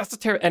well, it's like that's a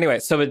terrible. Anyway,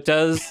 so it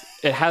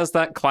has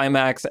that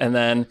climax, and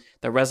then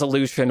the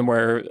resolution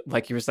where,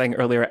 like you were saying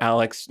earlier,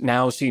 Alex,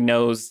 now she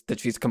knows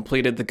that she's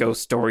completed the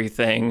ghost story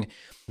thing.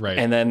 Right.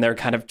 And then they're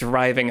kind of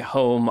driving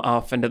home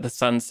off into the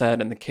sunset,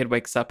 and the kid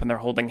wakes up and they're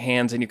holding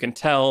hands, and you can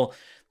tell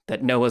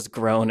that Noah's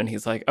grown, and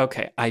he's like,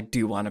 okay, I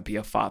do want to be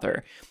a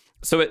father.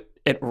 So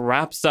it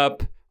wraps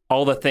up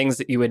all the things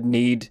that you would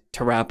need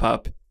to wrap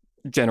up,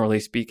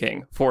 generally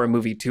speaking, for a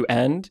movie to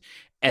end,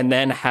 and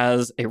then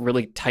has a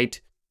really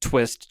tight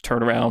twist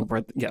turnaround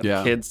where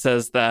the kid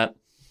says that,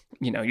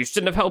 you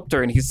shouldn't have helped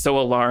her, and he's so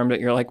alarmed that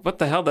you're like, what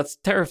the hell? That's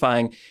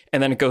terrifying.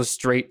 And then it goes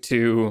straight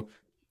to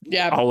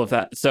all of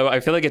that. So I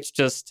feel like it's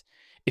just,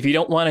 if you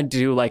don't want to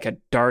do like a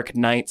Dark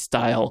Knight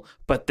style,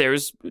 but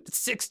there's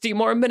 60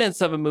 more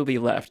minutes of a movie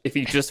left, if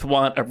you just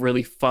want a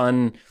really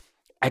fun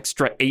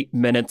extra 8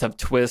 minutes of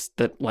twist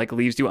that like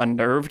leaves you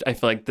unnerved, I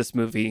feel like this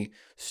movie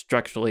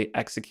structurally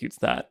executes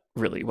that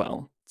really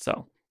well.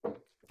 So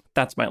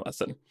that's my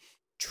lesson.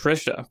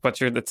 Trisha,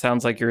 that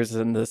sounds like yours is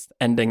in this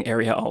ending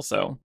area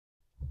also.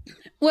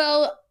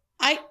 Well,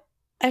 I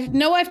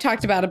know I've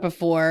talked about it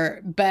before,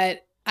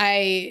 but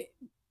I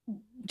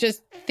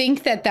just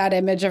think that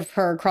image of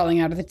her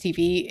crawling out of the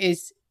TV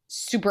is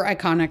super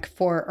iconic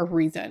for a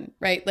reason,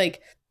 right?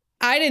 Like,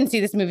 I didn't see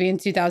this movie in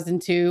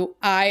 2002.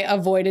 I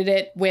avoided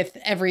it with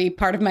every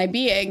part of my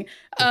being.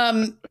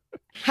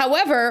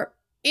 However,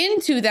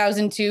 in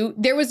 2002,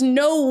 there was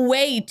no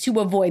way to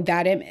avoid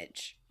that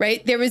image,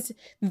 right? There was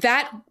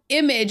that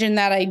image, and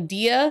that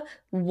idea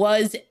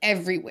was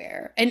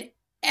everywhere. And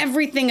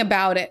everything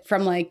about it,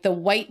 from like the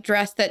white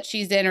dress that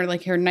she's in, or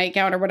like her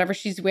nightgown or whatever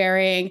she's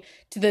wearing,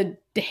 to the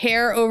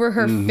hair over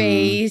her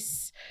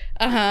face,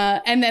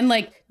 and then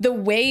like the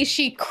way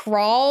she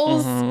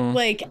crawls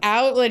like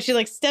out, like she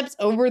like steps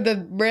over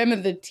the rim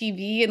of the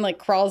TV and like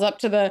crawls up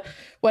to the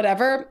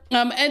whatever,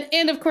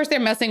 and of course they're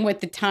messing with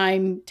the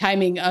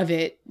timing of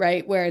it,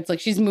 right, where it's like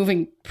she's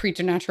moving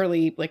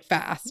preternaturally like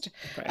fast,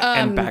 right.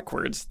 And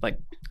backwards, like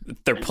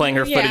they're playing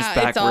her footage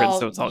backwards,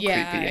 so it's all creepy.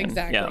 And,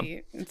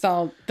 exactly. It's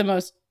all the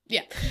most,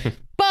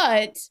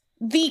 But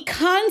the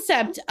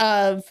concept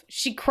of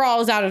she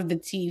crawls out of the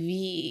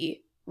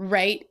TV,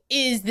 right,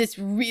 is this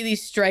really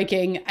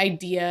striking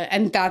idea.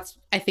 And that's,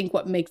 I think,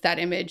 what makes that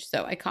image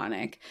so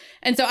iconic.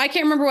 And so I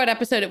can't remember what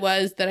episode it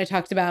was that I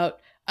talked about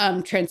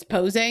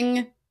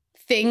transposing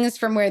things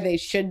from where they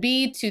should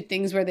be to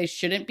things where they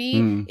shouldn't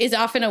be is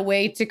often a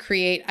way to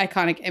create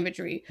iconic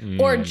imagery,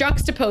 or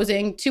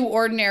juxtaposing two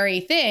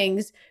ordinary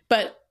things,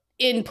 but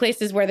in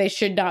places where they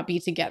should not be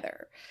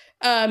together.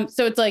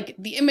 So it's like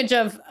the image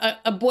of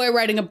a boy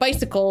riding a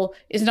bicycle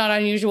is not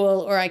unusual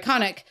or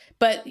iconic,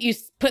 but you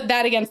put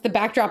that against the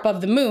backdrop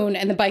of the moon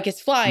and the bike is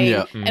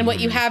flying. And what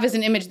you have is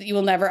an image that you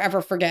will never,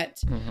 ever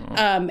forget,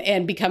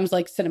 and becomes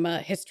like cinema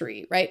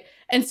history. Right.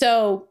 And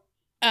so,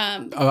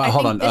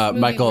 hold on,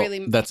 Michael,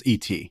 really... that's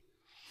E.T.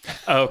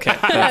 Okay.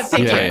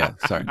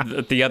 Sorry.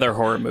 The other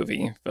horror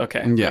movie.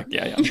 Okay. Yeah.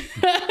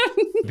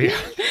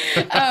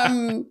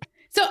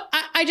 So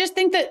I just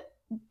think that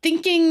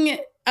thinking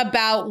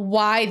about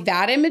why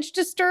that image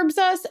disturbs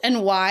us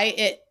and why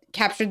it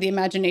captured the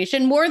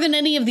imagination more than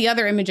any of the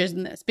other images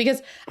in this,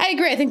 because I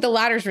agree. I think the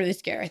ladder's really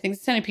scary. I think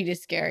the centipede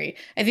is scary.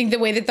 I think the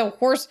way that the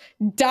horse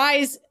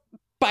dies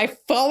by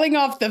falling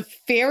off the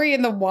ferry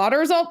and the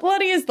water's all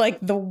bloody is like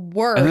the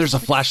worst. And there's a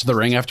flash of the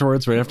ring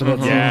afterwards, right after that.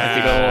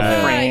 Yeah, the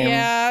little frame.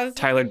 Yeah.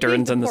 Tyler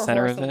Durden's in the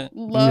center of it.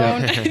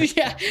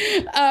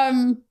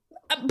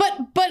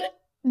 But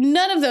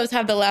none of those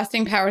have the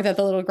lasting power that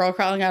the little girl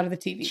crawling out of the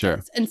TV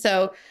does. And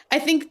so I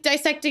think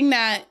dissecting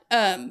that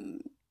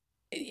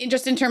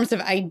just in terms of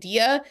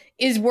idea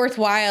is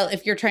worthwhile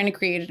if you're trying to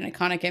create an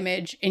iconic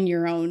image in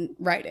your own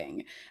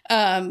writing.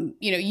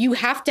 You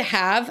have to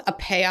have a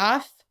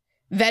payoff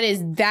that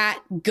is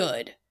that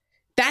good.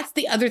 That's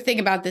the other thing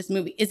about this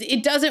movie, is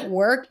it doesn't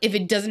work if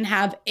it doesn't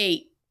have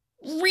a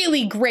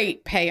really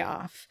great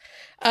payoff,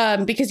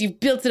 because you've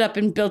built it up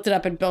and built it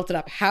up and built it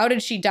up. How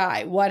did she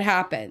die? What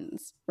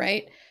happens?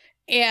 Right.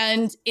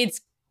 And it's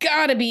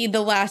gotta be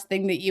the last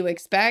thing that you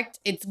expect.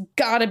 It's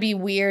gotta be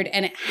weird,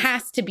 and it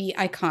has to be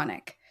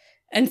iconic.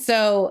 And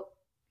so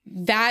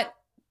that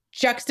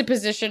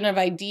juxtaposition of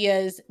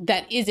ideas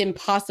that is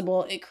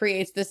impossible, it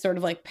creates this sort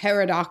of like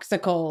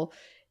paradoxical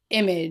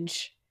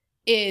image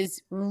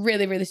is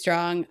really, really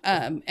strong.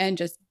 And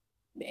just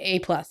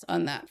A+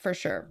 on that for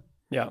sure.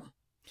 Yeah.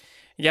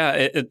 Yeah,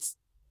 it's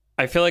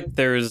I feel like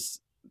there's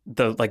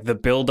the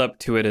build up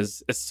to it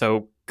is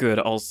so good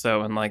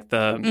also, and like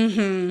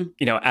the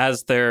you know,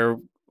 as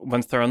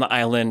once they're on the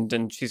island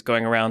and she's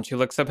going around, she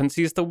looks up and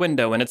sees the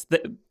window, and it's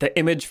the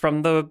image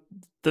from the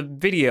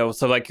video,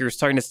 so like you're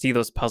starting to see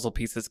those puzzle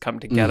pieces come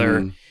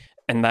together,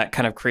 and that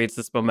kind of creates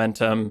this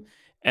momentum.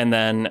 And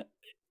then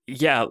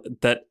yeah,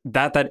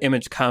 that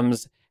image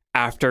comes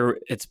after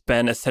it's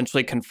been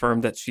essentially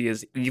confirmed that she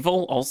is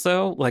evil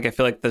also. Like I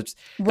feel like there's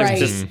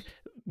just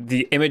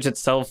the image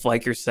itself,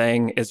 like you're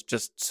saying, is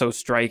just so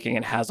striking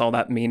and has all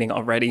that meaning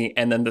already,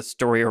 and then the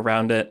story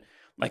around it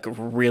like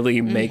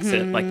really makes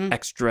it like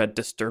extra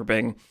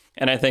disturbing.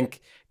 And I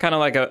think kind of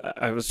like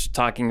I was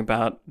talking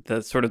about,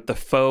 the sort of the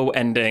faux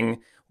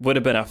ending would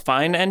have been a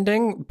fine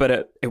ending,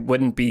 but it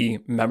wouldn't be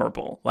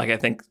memorable. Like I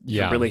think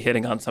you're really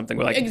hitting on something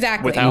where, like,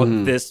 exactly, without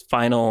this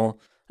final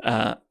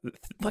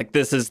like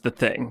this is the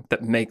thing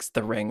that makes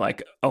The Ring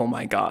like, oh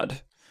my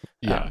god.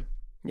 Yes,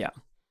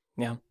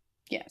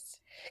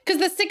 because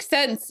The Sixth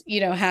Sense,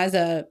 you know, has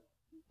a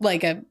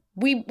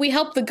we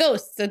help the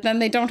ghosts and then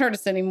they don't hurt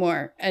us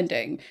anymore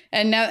ending,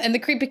 and the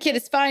creepy kid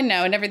is fine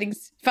now and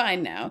everything's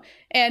fine now.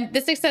 And The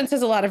Sixth Sense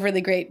has a lot of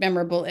really great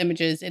memorable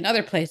images in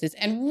other places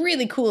and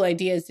really cool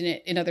ideas in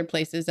it in other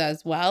places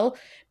as well,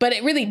 but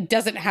it really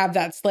doesn't have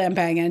that slam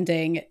bang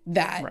ending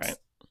that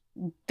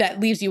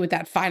leaves you with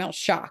that final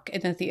shock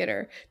in the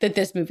theater that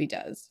this movie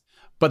does.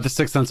 But The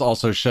Sixth Sense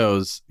also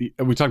shows, we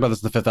talked about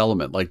this in The Fifth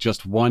Element, like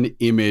just one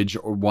image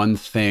or one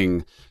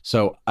thing.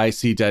 So I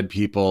see dead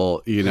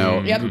people, you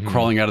know,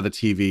 crawling out of the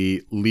TV,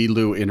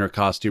 Lilu in her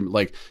costume.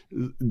 Like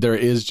there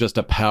is just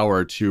a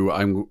power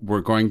to,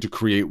 we're going to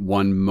create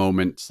one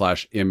moment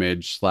 /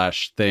 image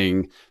 /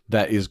 thing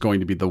that is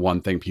going to be the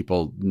one thing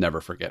people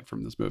never forget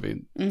from this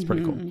movie. It's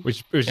pretty cool.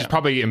 Which is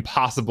probably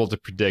impossible to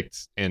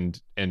predict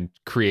and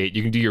create.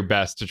 You can do your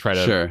best to try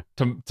to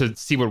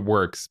see what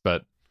works,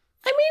 but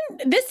I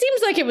mean, this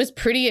seems like it was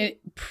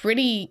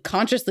pretty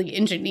consciously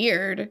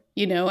engineered,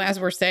 you know, as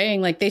we're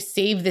saying, like they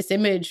saved this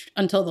image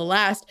until the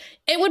last.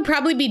 It would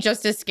probably be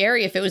just as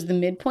scary if it was the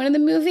midpoint of the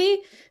movie.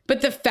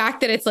 But the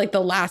fact that it's like the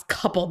last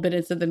couple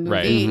minutes of the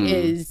movie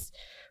is.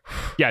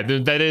 Yeah,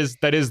 that is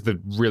the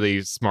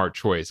really smart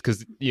choice,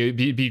 because it'd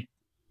be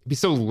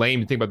so lame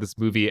to think about this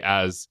movie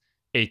as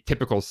a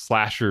typical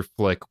slasher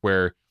flick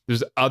where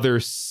there's other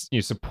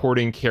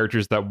supporting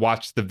characters that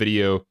watched the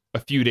video a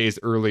few days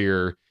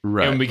earlier,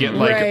 and we get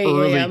like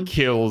early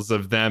kills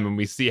of them and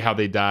we see how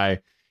they die.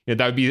 You know,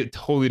 that would be a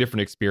totally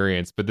different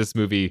experience. But this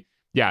movie,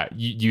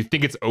 you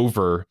think it's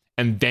over,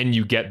 and then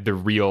you get the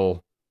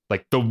real,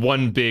 like the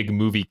one big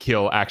movie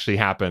kill actually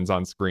happens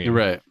on screen.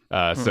 Right.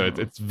 So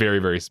it's very,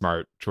 very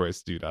smart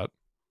choice to do that.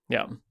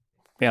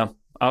 Yeah.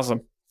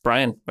 Awesome.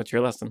 Brian, what's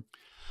your lesson?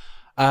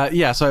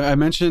 So I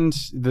mentioned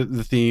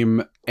the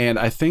theme, and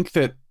I think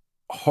that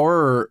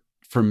horror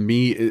for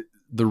me,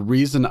 the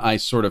reason I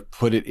sort of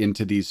put it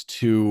into these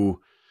two,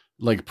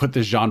 like put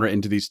the genre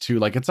into these two,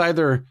 like it's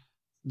either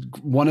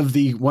one of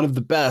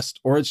the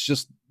best or it's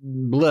just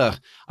bleh.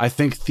 I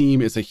think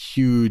theme is a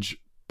huge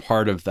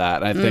part of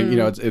that. And I think, you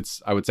know,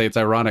 it's I would say it's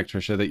ironic,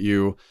 Trisha, that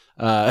you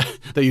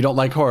don't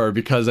like horror,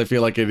 because I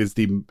feel like it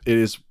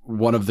is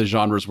one of the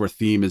genres where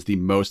theme is the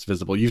most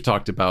visible. You've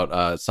talked about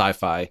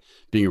sci-fi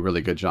being a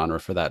really good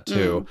genre for that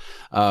too.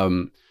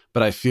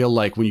 But I feel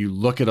like when you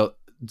look at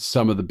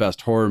some of the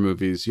best horror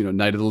movies, you know,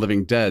 Night of the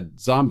Living Dead,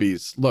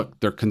 zombies, look,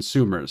 they're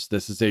consumers.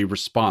 This is a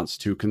response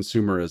to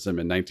consumerism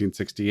in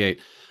 1968.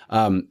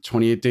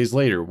 28 Days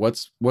Later,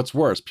 what's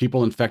worse,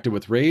 people infected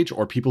with rage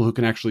or people who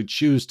can actually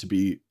choose to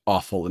be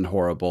awful and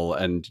horrible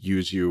and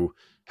use you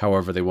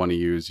however they want to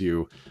use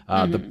you?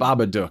 The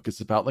Babadook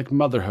is about like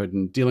motherhood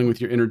and dealing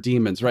with your inner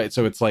demons, right?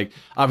 So it's like,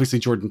 obviously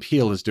Jordan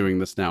Peele is doing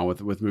this now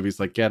with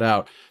movies like Get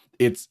Out.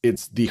 It's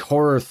the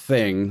horror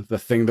thing, the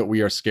thing that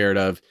we are scared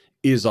of,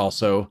 is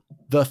also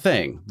the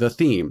theme,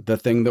 the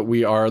thing that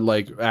we are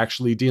like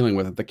actually dealing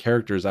with, the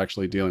characters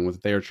actually dealing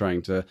with, they are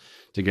trying to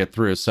get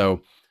through.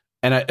 So,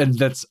 and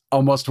that's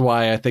almost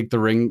why I think The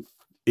Ring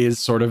is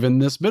sort of in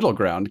this middle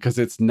ground, because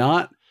it's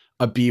not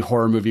a B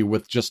horror movie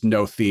with just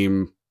no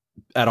theme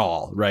at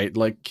all, right?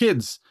 Like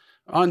kids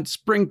on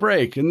spring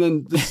break, and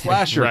then the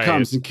slasher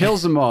comes and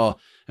kills them all.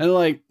 And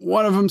like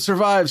one of them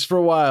survives for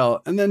a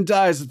while and then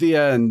dies at the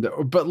end,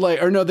 but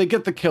like, or no, they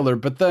get the killer,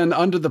 but then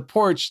under the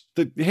porch,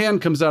 the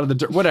hand comes out of the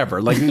dirt, whatever.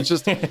 Like it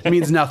just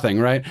means nothing.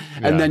 Right.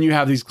 Yeah. And then you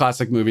have these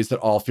classic movies that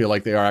all feel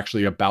like they are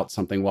actually about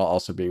something while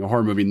also being a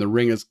horror movie. And The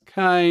Ring is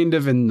kind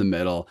of in the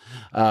middle.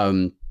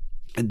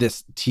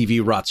 This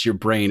TV rots your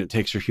brain. It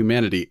takes your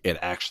humanity. It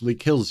actually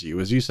kills you.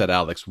 As you said,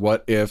 Alex,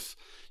 what if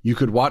you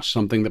could watch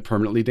something that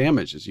permanently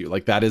damages you.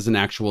 Like that is an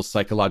actual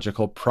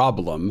psychological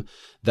problem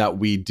that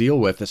we deal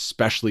with,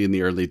 especially in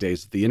the early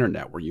days of the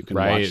internet, where you can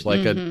watch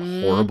like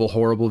a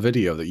horrible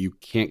video that you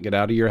can't get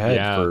out of your head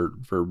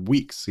for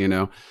weeks, you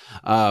know?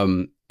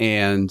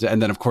 And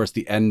then, of course,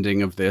 the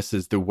ending of this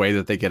is the way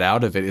that they get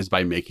out of it is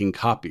by making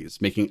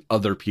copies, making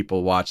other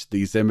people watch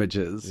these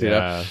images. You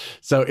know?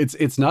 So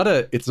it's not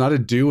a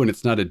do and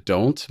it's not a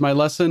don't, my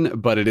lesson,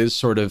 but it is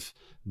sort of,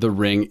 The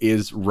Ring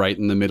is right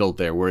in the middle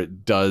there, where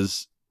it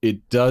does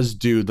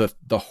do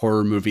the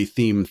horror movie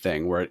theme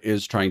thing, where it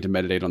is trying to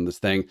meditate on this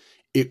thing.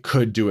 It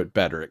could do it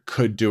better. It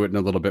could do it in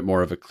a little bit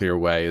more of a clear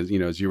way, as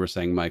you were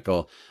saying,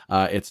 Michael.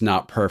 It's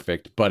not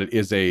perfect, but it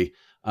is a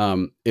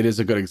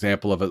good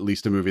example of at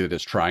least a movie that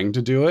is trying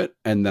to do it.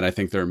 And then I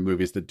think there are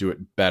movies that do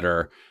it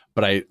better.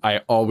 But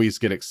I always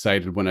get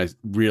excited when I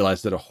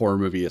realize that a horror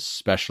movie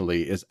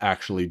especially is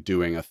actually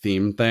doing a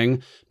theme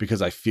thing,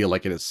 because I feel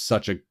like it's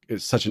such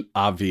an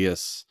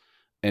obvious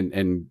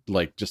and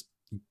like just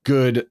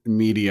good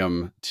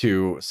medium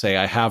to say,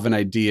 I have an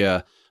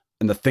idea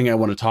and the thing I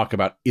want to talk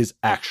about is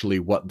actually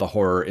what the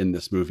horror in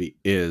this movie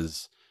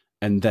is.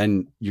 And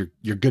then you're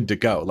good to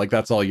go. Like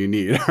that's all you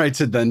need, right?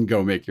 To then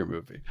go make your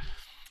movie.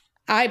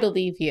 I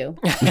believe you.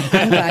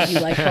 I'm glad you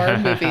like horror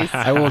movies.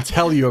 I will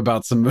tell you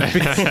about some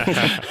movies.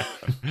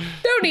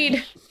 No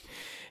need.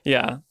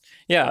 Yeah,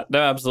 no,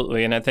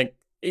 absolutely. And I think,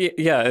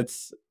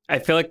 I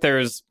feel like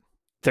there's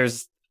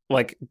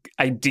like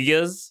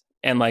ideas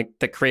and like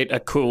to create a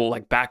cool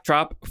like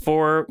backdrop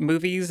for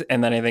movies.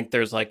 And then I think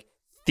there's like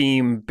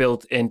theme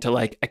built into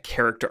like a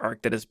character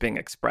arc that is being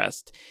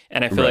expressed.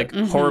 And I feel like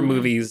horror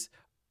movies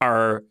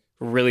are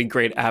really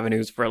great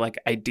avenues for like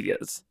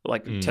ideas,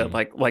 like to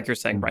like you're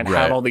saying, Brian,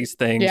 have all these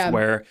things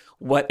where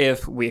what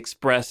if we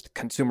expressed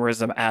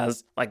consumerism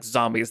as like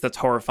zombies? That's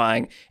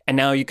horrifying. And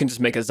now you can just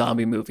make a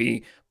zombie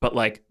movie, but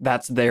like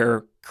that's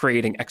their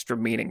creating extra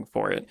meaning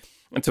for it.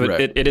 And so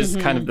it is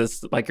kind of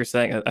this, like you're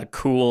saying, a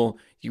cool,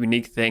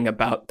 unique thing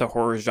about the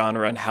horror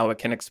genre and how it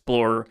can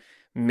explore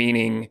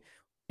meaning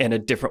in a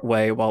different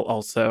way while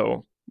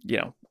also,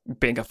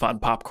 being a fun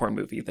popcorn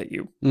movie that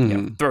you,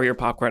 throw your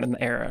popcorn in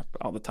the air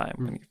all the time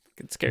when you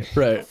get scared.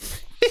 Right.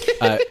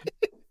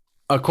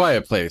 A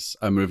Quiet Place,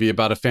 a movie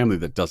about a family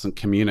that doesn't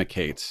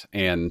communicate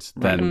and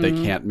then they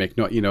can't make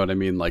you know what I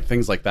mean? Like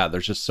things like that.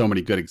 There's just so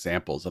many good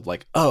examples of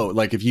like,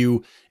 like if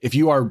you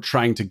are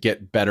trying to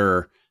get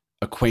better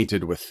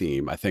acquainted with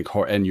theme, I think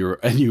and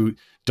you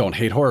don't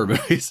hate horror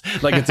movies,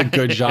 like it's a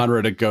good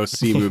genre to go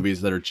see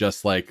movies that are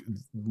just like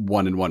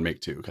 1 and 1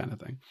 make 2 kind of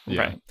thing.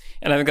 Right.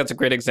 And I think that's a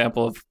great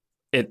example of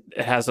it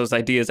has those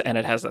ideas and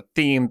it has a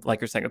theme.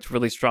 Like you're saying, it's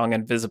really strong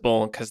and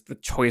visible because the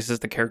choices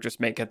the characters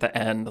make at the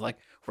end like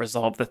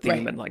resolve the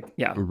theme and like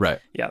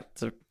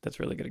that's a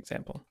really good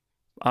example.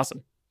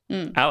 Awesome.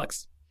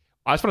 Alex,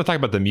 I just want to talk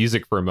about the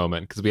music for a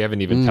moment because we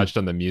haven't even touched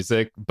on the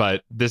music,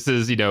 but this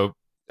is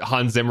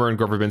Hans Zimmer and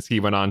Gore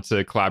Verbinski went on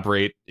to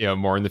collaborate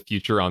more in the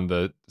future on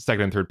the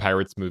second and third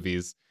Pirates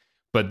movies,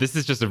 but this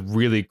is just a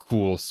really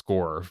cool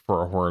score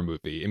for a horror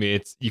movie. I mean,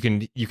 it's you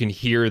can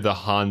hear the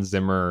Hans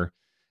Zimmer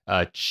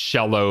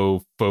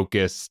cello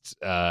focused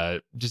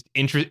just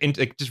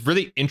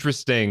really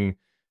interesting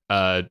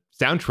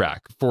soundtrack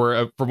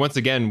for once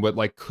again what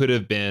like could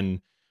have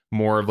been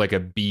more of like a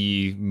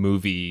B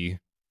movie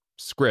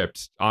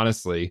script.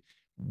 Honestly,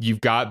 you've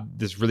got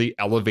this really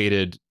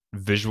elevated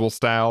visual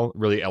style,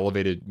 really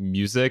elevated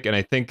music, and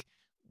I think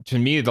to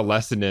me the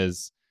lesson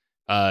is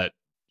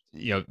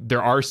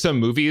there are some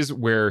movies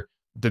where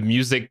the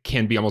music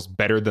can be almost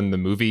better than the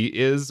movie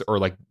is, or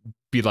like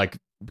be like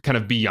kind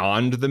of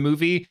beyond the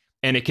movie,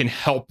 and it can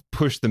help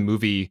push the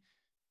movie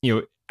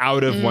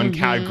out of one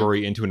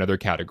category into another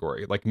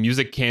category. Like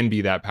music can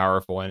be that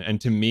powerful,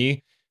 and to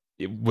me,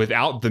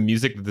 without the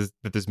music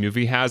that this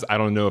movie has, I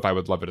don't know if I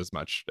would love it as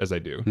much as I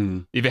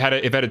do. If it had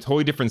a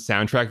totally different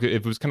soundtrack, if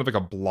it was kind of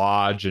like a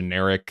blah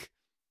generic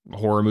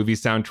horror movie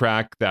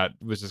soundtrack that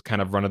was just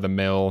kind of run of the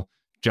mill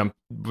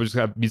just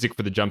have music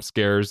for the jump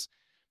scares,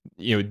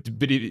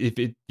 but if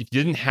you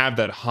didn't have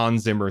that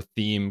Hans Zimmer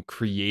theme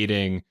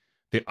creating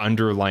the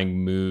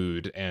underlying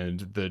mood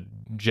and the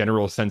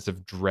general sense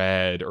of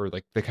dread, or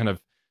like the kind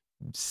of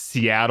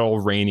Seattle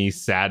rainy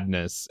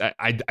sadness,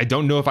 I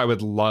don't know if I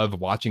would love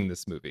watching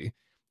this movie.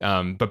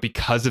 But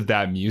because of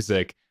that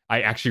music,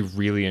 I actually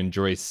really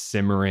enjoy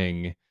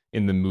simmering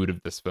in the mood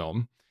of this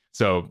film.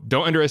 So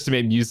don't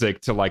underestimate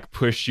music to like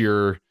push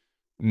your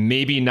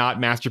maybe not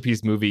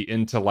masterpiece movie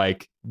into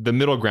like the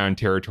middle ground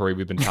territory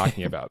we've been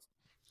talking about.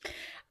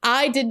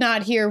 I did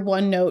not hear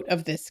one note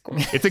of this score.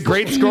 It's a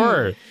great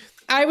score.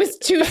 I was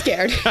too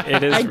scared.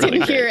 It is. I really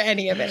didn't great. hear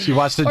any of it. She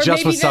watched it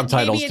just with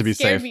subtitles to be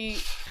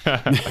safe.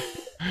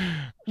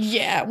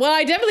 Yeah, well,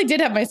 I definitely did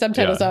have my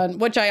subtitles on,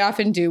 which I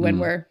often do when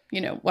we're,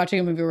 watching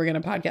a movie we're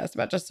going to podcast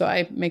about, just so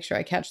I make sure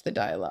I catch the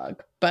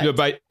dialogue.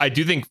 But I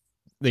do think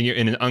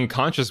in an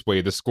unconscious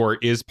way, the score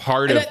is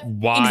part of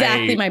why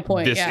exactly my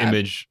point.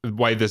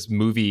 Why this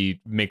movie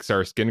makes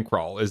our skin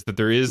crawl, is that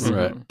there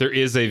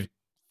is a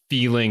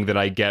feeling that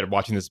I get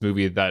watching this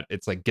movie that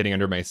it's like getting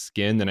under my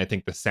skin. And I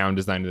think the sound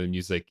design of the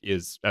music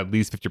is at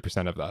least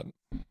 50% of that.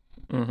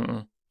 Mm-hmm.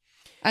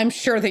 I'm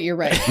sure that you're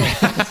right.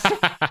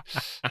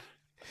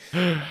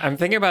 I'm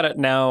thinking about it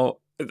now.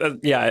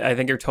 Yeah, I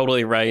think you're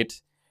totally right.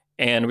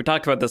 And we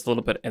talked about this a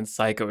little bit in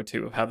Psycho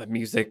too, of how the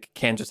music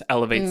can just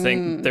elevate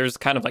things. There's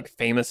kind of like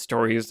famous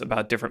stories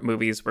about different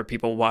movies where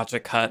people watch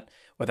a cut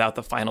without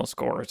the final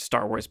score,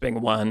 Star Wars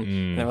being one.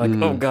 And they're like,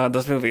 oh God,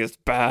 this movie is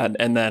bad.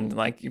 And then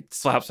like you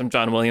slap some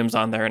John Williams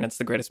on there and it's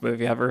the greatest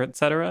movie ever,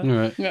 etc.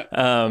 Right.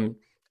 Yeah.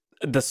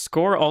 The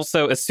score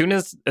also, as soon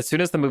as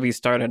the movie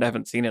started, I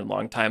haven't seen it in a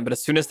long time, but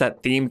as soon as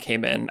that theme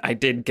came in, I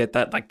did get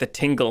that like the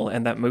tingle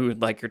and that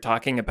mood like you're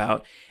talking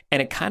about.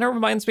 And it kind of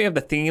reminds me of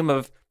the theme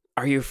of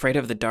Are You Afraid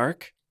of the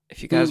Dark?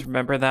 If you guys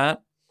remember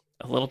that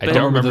a little bit. I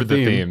don't remember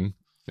the theme.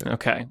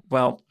 Okay,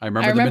 well. I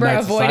remember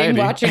avoiding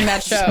watching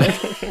that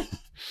show.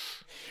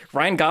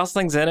 Ryan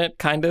Gosling's in it,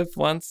 kind of,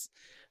 once.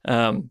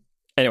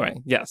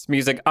 Anyway, yes,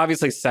 music,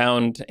 obviously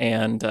sound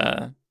and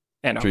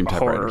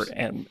horror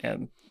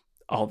and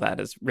all that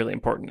is really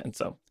important. And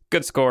so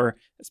good score,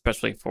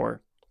 especially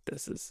for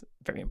this, is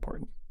very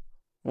important.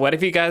 What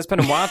have you guys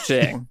been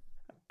watching?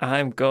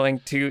 I'm going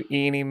to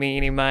eeny,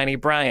 meeny, miny,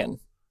 Brian.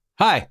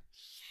 Hi.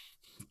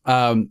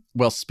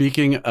 Well,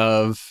 speaking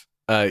of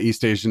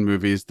East Asian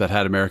movies that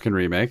had American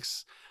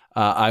remakes,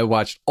 I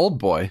watched Old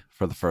Boy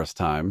for the first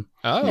time.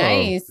 Oh,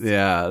 nice.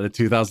 Yeah, the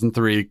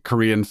 2003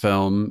 Korean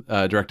film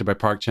directed by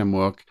Park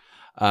Chan-wook.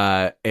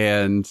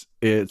 And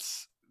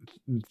it's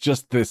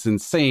just this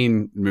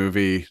insane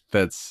movie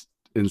that's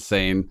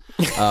insane,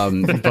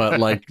 but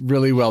like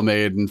really well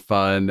made and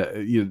fun.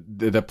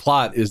 The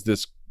plot is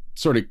this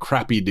sort of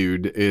crappy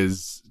dude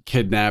is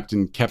kidnapped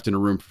and kept in a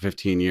room for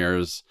 15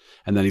 years.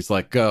 And then he's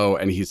let go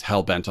and he's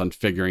hell-bent on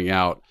figuring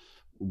out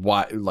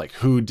why, like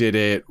who did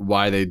it,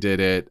 why they did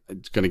it.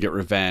 It's going to get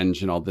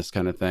revenge and all this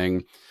kind of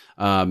thing.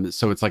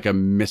 So it's like a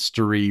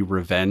mystery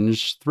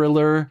revenge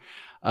thriller.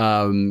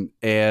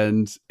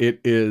 And it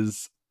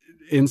is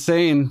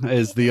insane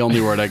is the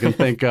only word I can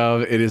think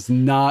of. It is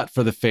not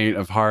for the faint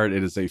of heart.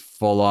 It is a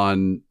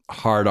full-on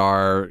hard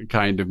R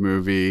kind of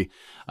movie.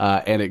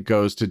 And it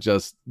goes to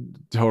just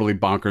totally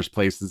bonkers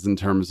places in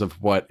terms of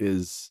what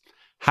is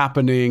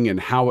happening and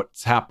how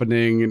it's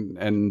happening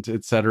and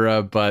et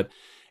cetera. But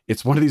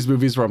it's one of these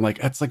movies where I'm like,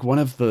 it's like one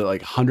of the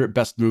like 100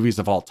 best movies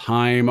of all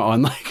time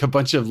on like a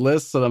bunch of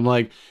lists. And I'm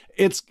like,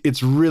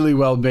 it's really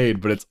well made,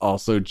 but it's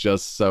also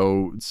just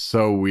so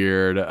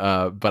weird.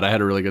 But I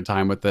had a really good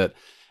time with it.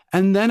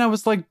 And then I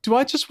was like, do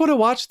I just want to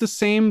watch the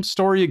same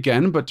story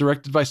again, but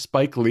directed by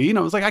Spike Lee? And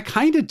I was like, I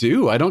kind of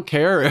do. I don't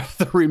care if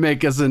the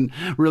remake isn't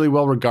really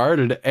well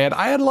regarded. And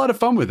I had a lot of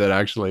fun with it,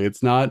 actually.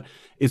 It's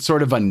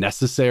sort of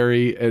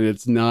unnecessary, and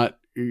it's not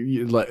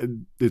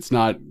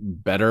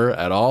better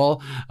at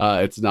all.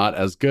 It's not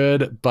as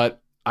good,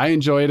 but I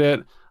enjoyed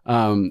it.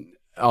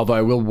 Although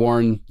I will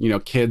warn,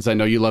 kids, I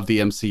know you love the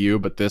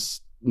MCU, but this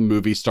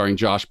movie starring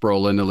Josh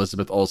Brolin,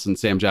 Elizabeth Olsen,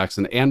 Sam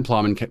Jackson, and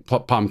Pom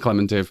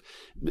Klementieff,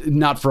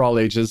 not for all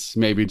ages,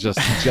 maybe just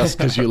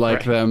because you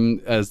like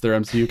them as their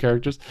MCU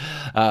characters.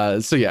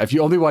 So yeah, if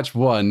you only watch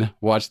one,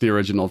 watch the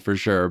original for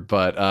sure.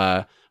 But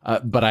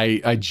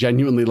I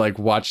genuinely like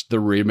watched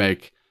the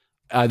remake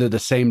either the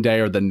same day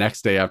or the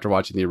next day after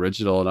watching the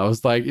original. And I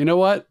was like, you know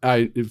what?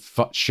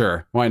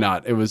 Sure. Why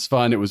not? It was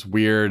fun. It was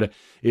weird.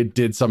 It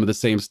did some of the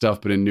same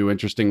stuff, but in new,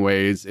 interesting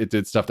ways. It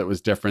did stuff that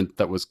was different,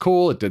 that was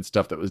cool. It did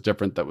stuff that was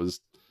different, that was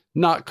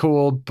not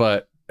cool,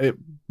 but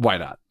why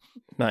not?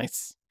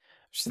 Nice.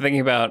 Just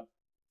thinking about,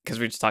 because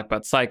we just talked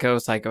about Psycho.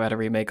 Psycho had a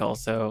remake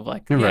also.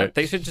 Like, You're right.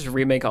 They should just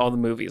remake all the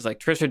movies. Like,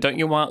 Trisha, don't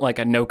you want like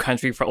a No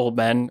Country for Old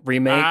Men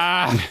remake?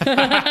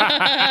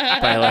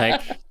 By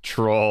like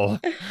troll.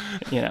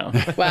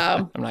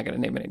 Wow. I'm not going to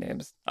name any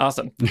names.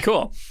 Awesome.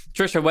 Cool.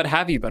 Trisha, what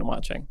have you been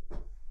watching?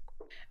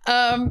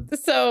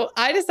 So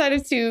I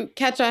decided to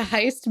catch a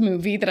heist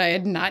movie that I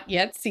had not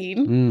yet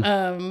seen.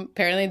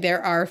 Apparently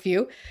there are a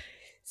few.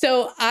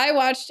 So I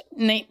watched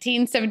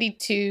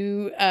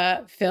 1972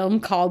 film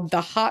called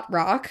The Hot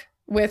Rock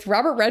with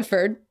Robert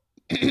Redford.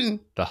 The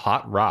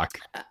Hot Rock.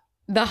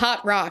 The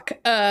Hot Rock.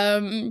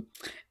 And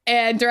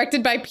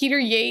directed by Peter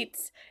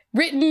Yates.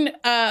 Written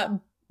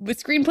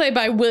with screenplay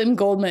by William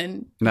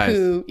Goldman, nice.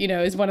 Who,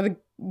 is one of the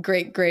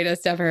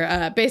greatest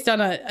ever, based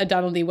on a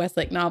Donald E.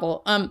 Westlake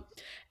novel.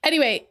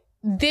 Anyway,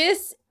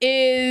 this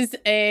is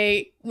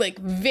a like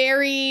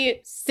very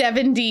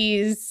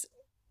 70s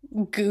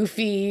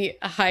goofy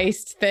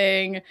heist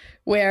thing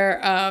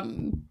where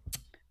I'm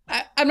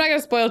not going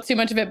to spoil too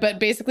much of it, but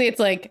basically it's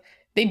like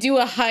they do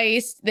a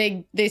heist,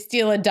 they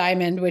steal a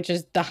diamond, which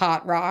is the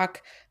Hot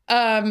Rock.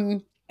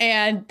 And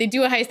they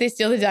do a heist, they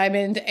steal the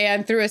diamond,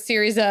 and through a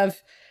series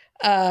of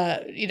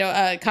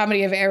a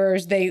comedy of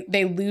errors,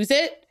 they lose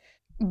it,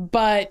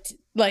 but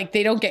like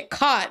they don't get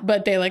caught,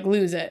 but they like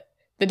lose it,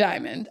 the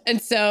diamond.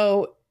 And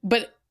so,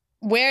 but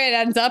where it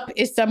ends up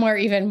is somewhere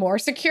even more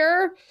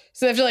secure.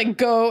 So they have to like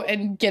go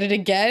and get it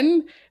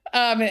again.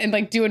 and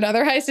like do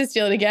another heist and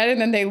steal it again, and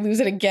then they lose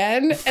it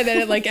again, and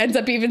then it like ends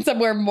up even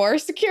somewhere more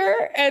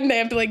secure, and they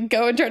have to like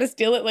go and try to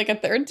steal it like a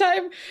third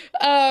time.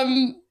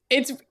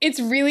 It's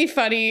really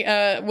funny.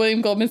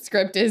 William Goldman's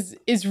script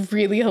is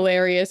really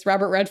hilarious.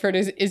 Robert Redford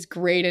is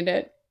great in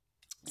it.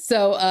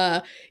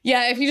 So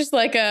yeah, if you just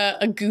like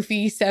a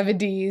goofy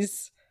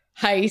 70s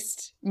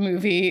heist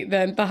movie,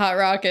 then The Hot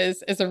Rock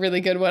is a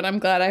really good one. I'm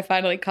glad I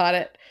finally caught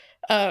it.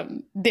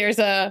 There's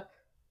a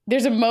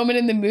moment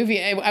in the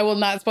movie, I will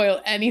not spoil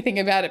anything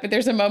about it, but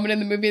there's a moment in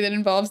the movie that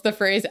involves the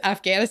phrase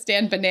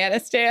Afghanistan banana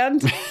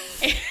stand.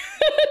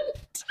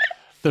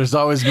 There's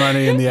always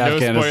money in the No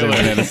Afghanistan spoiler.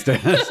 banana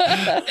stand.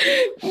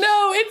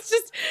 No, it's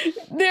just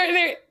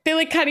they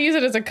like kind of use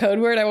it as a code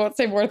word. I won't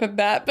say more than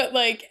that, but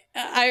like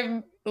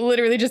I'm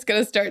literally just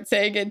gonna start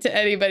saying it to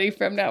anybody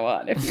from now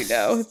on. If you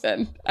know,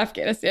 then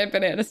Afghanistan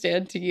banana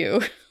stand to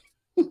you.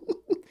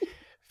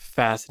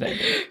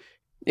 Fascinating.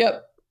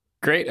 Yep.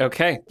 Great.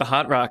 Okay. The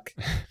Hot Rock.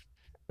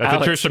 That's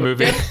Alex, a Trisha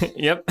movie.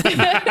 Yep.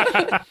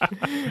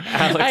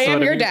 Alex, I am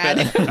what your have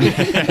you dad.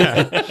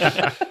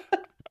 been-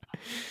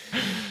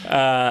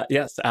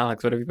 yes,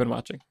 Alex, what have you been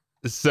watching?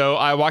 So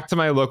I walked to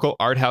my local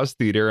art house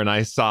theater and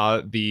I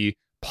saw the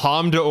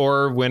Palme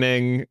d'Or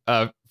winning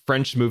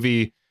French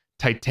movie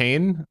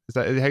Titane. Is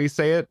that how you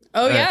say it?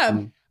 Oh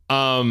yeah.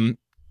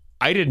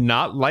 I did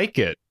not like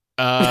it.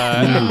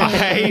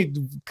 I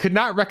could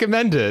not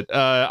recommend it.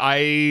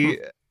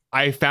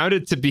 I found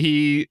it to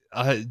be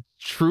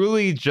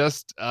truly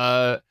just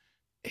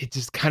it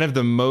just kind of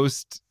the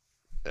most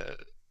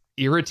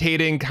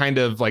irritating kind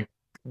of like,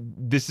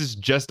 this is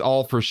just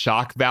all for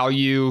shock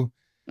value.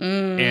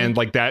 And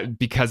like that,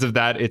 because of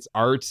that, it's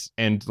art,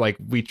 and like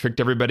we tricked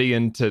everybody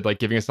into like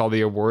giving us all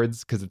the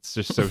awards because it's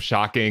just so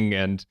shocking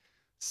and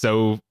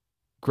so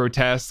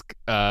grotesque.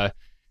 I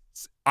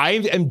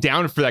am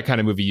down for that kind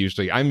of movie.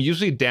 Usually I'm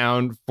usually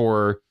down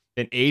for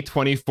an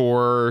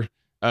A24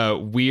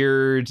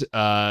 weird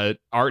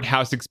art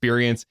house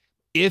experience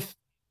if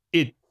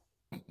it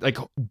like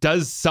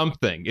does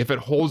something, if it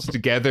holds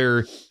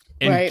together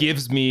and Right.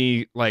 gives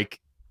me like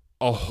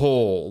a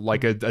whole,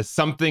 like a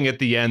something at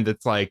the end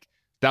that's like,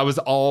 that was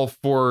all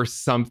for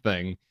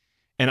something.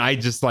 And I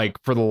just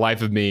like, for the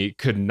life of me,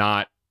 could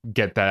not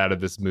get that out of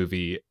this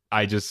movie.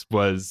 I just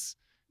was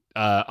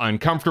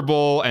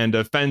uncomfortable and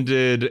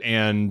offended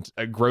and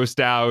grossed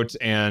out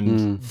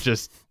and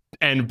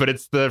but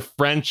it's the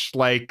French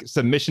like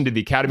submission to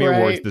the Academy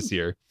Awards Right. this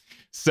year.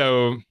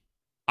 So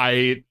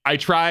I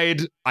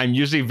tried. I'm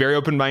usually very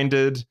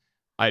open-minded.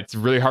 It's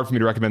really hard for me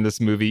to recommend this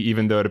movie,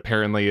 even though it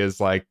apparently is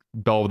like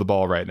belle of the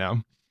ball right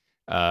now.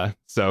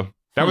 So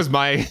that was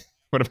my,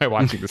 what am I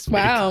watching this week?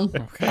 Wow.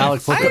 Okay.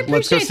 Alex, I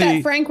let's go appreciate see.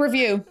 that frank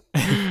review.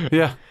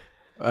 Yeah,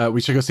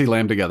 we should go see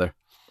Lamb together.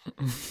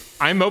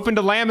 I'm open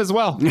to Lamb as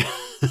well.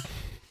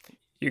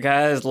 You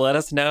guys let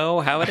us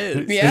know how it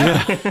is.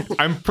 Yeah.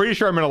 I'm pretty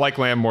sure I'm going to like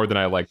Lamb more than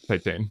I like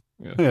Titane.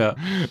 Yeah.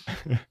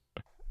 Yeah.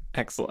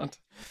 Excellent.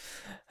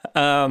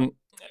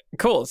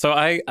 Cool. So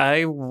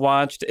I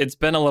watched, it's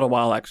been a little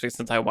while actually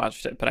since I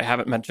watched it, but I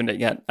haven't mentioned it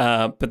yet.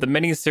 But the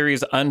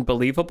miniseries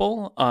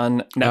Unbelievable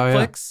on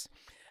Netflix.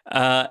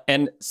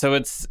 And so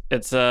it's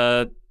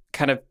a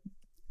kind of,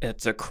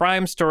 it's a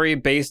crime story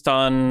based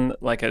on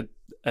like a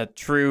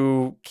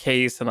true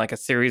case and like a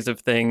series of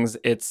things.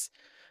 It's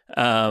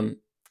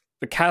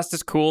the cast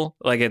is cool.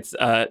 Like it's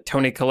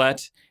Toni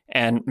Collette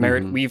and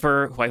Merritt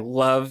Weaver, who I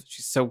love.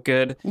 She's so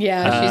good.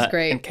 Yeah, she's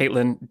great. And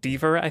Caitlin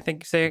Dever, I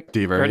think you say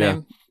Dever, her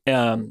yeah.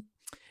 name.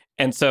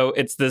 And so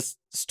it's this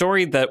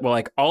story that, well,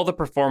 like all the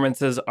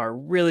performances are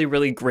really,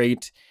 really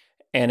great,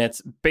 and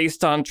it's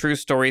based on true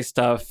story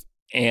stuff.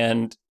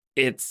 And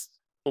it's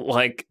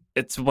like,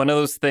 it's one of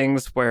those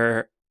things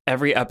where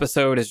every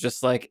episode is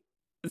just like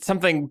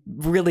something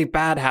really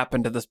bad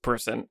happened to this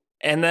person,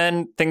 and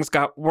then things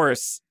got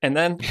worse, and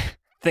then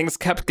things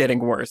kept getting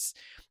worse.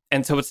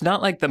 And so it's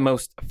not like the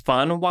most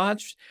fun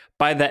watch.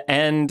 By the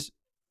end,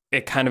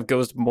 it kind of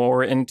goes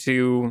more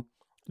into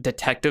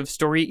detective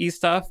story-y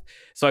stuff.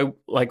 So I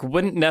like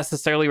wouldn't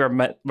necessarily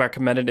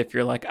recommend it if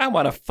you're like, I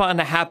want a fun,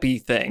 happy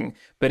thing.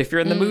 But if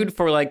you're in the mood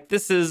for like,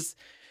 this is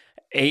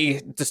a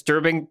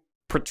disturbing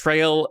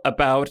portrayal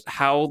about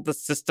how the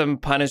system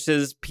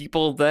punishes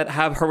people that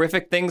have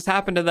horrific things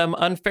happen to them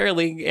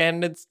unfairly,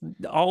 and it's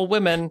all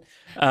women.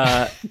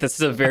 This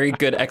is a very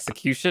good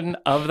execution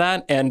of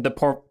that, and the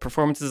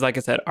performances, like I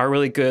said, are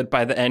really good.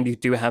 By the end, you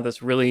do have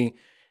this really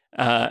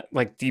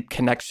like deep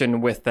connection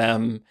with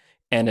them,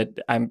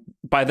 and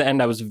by the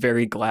end, I was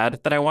very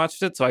glad that I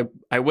watched it. So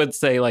I would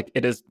say like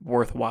it is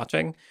worth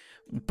watching,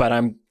 but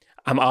I'm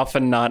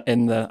often not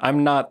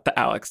I'm not the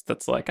Alex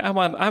that's like,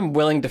 I'm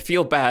willing to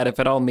feel bad if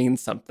it all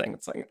means something.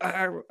 It's like,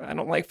 I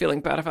don't like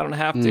feeling bad if I don't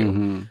have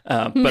to.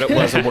 But it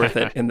was worth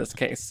it in this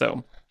case.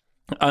 So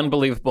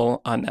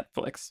Unbelievable on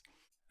Netflix.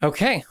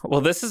 Okay.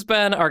 Well, this has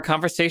been our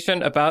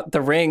conversation about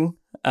The Ring.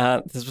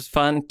 This was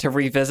fun to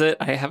revisit.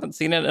 I haven't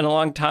seen it in a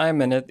long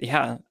time. And it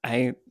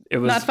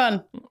was Not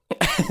fun.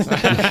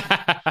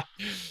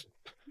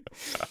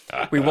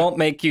 We won't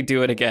make you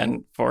do it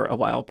again for a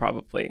while,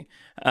 probably.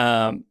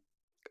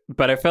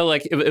 but I felt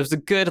like it was a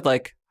good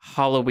like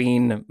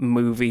Halloween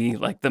movie,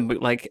 like I feel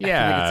like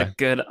it's a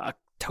good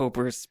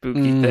October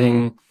spooky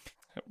thing.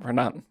 We're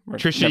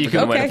Trisha, you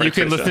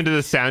can listen to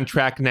the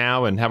soundtrack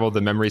now and have all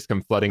the memories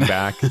come flooding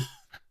back.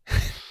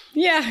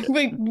 Yeah,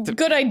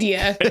 good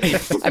idea.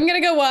 I'm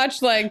gonna go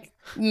watch like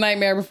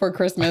Nightmare Before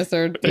Christmas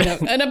or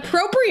an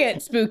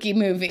appropriate spooky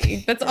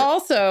movie that's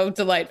also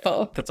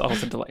delightful.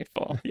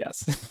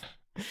 Yes.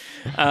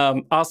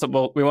 Awesome.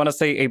 Well, we want to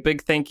say a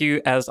big thank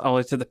you as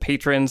always to the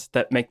patrons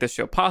that make this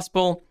show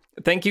possible.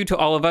 Thank you to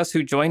all of us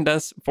who joined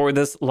us for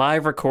this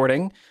live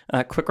recording.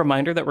 Quick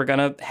reminder that we're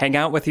going to hang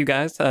out with you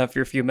guys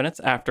for a few minutes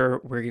after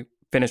we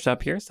finish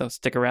up here, so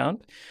stick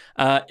around.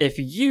 If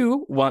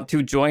you want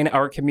to join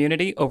our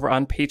community over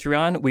on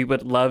Patreon, we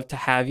would love to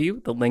have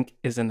you. The link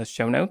is in the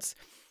show notes.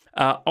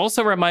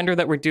 Also, a reminder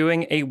that we're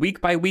doing a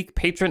week-by-week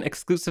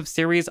patron-exclusive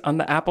series on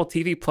the Apple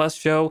TV Plus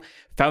show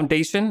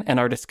Foundation, and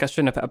our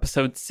discussion of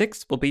episode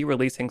 6 will be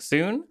releasing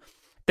soon.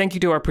 Thank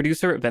you to our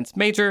producer, Vince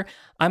Major.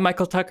 I'm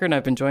Michael Tucker, and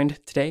I've been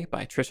joined today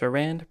by Trisha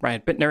Rand,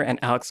 Ryan Bittner, and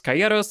Alex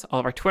Calleros. All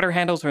of our Twitter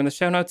handles are in the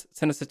show notes.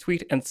 Send us a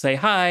tweet and say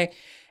hi.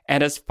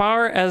 And as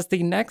far as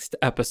the next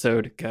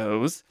episode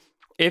goes,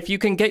 if you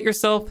can get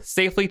yourself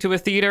safely to a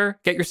theater,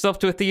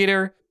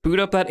 boot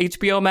up that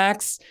HBO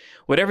Max,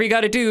 whatever you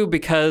got to do,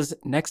 because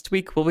next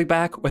week we'll be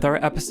back with our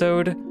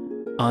episode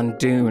on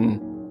Dune.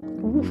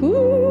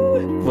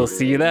 Woo-hoo. We'll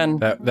see you then.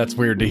 That's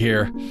weird to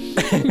hear.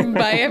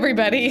 Bye,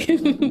 everybody.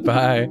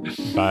 Bye.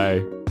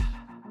 Bye.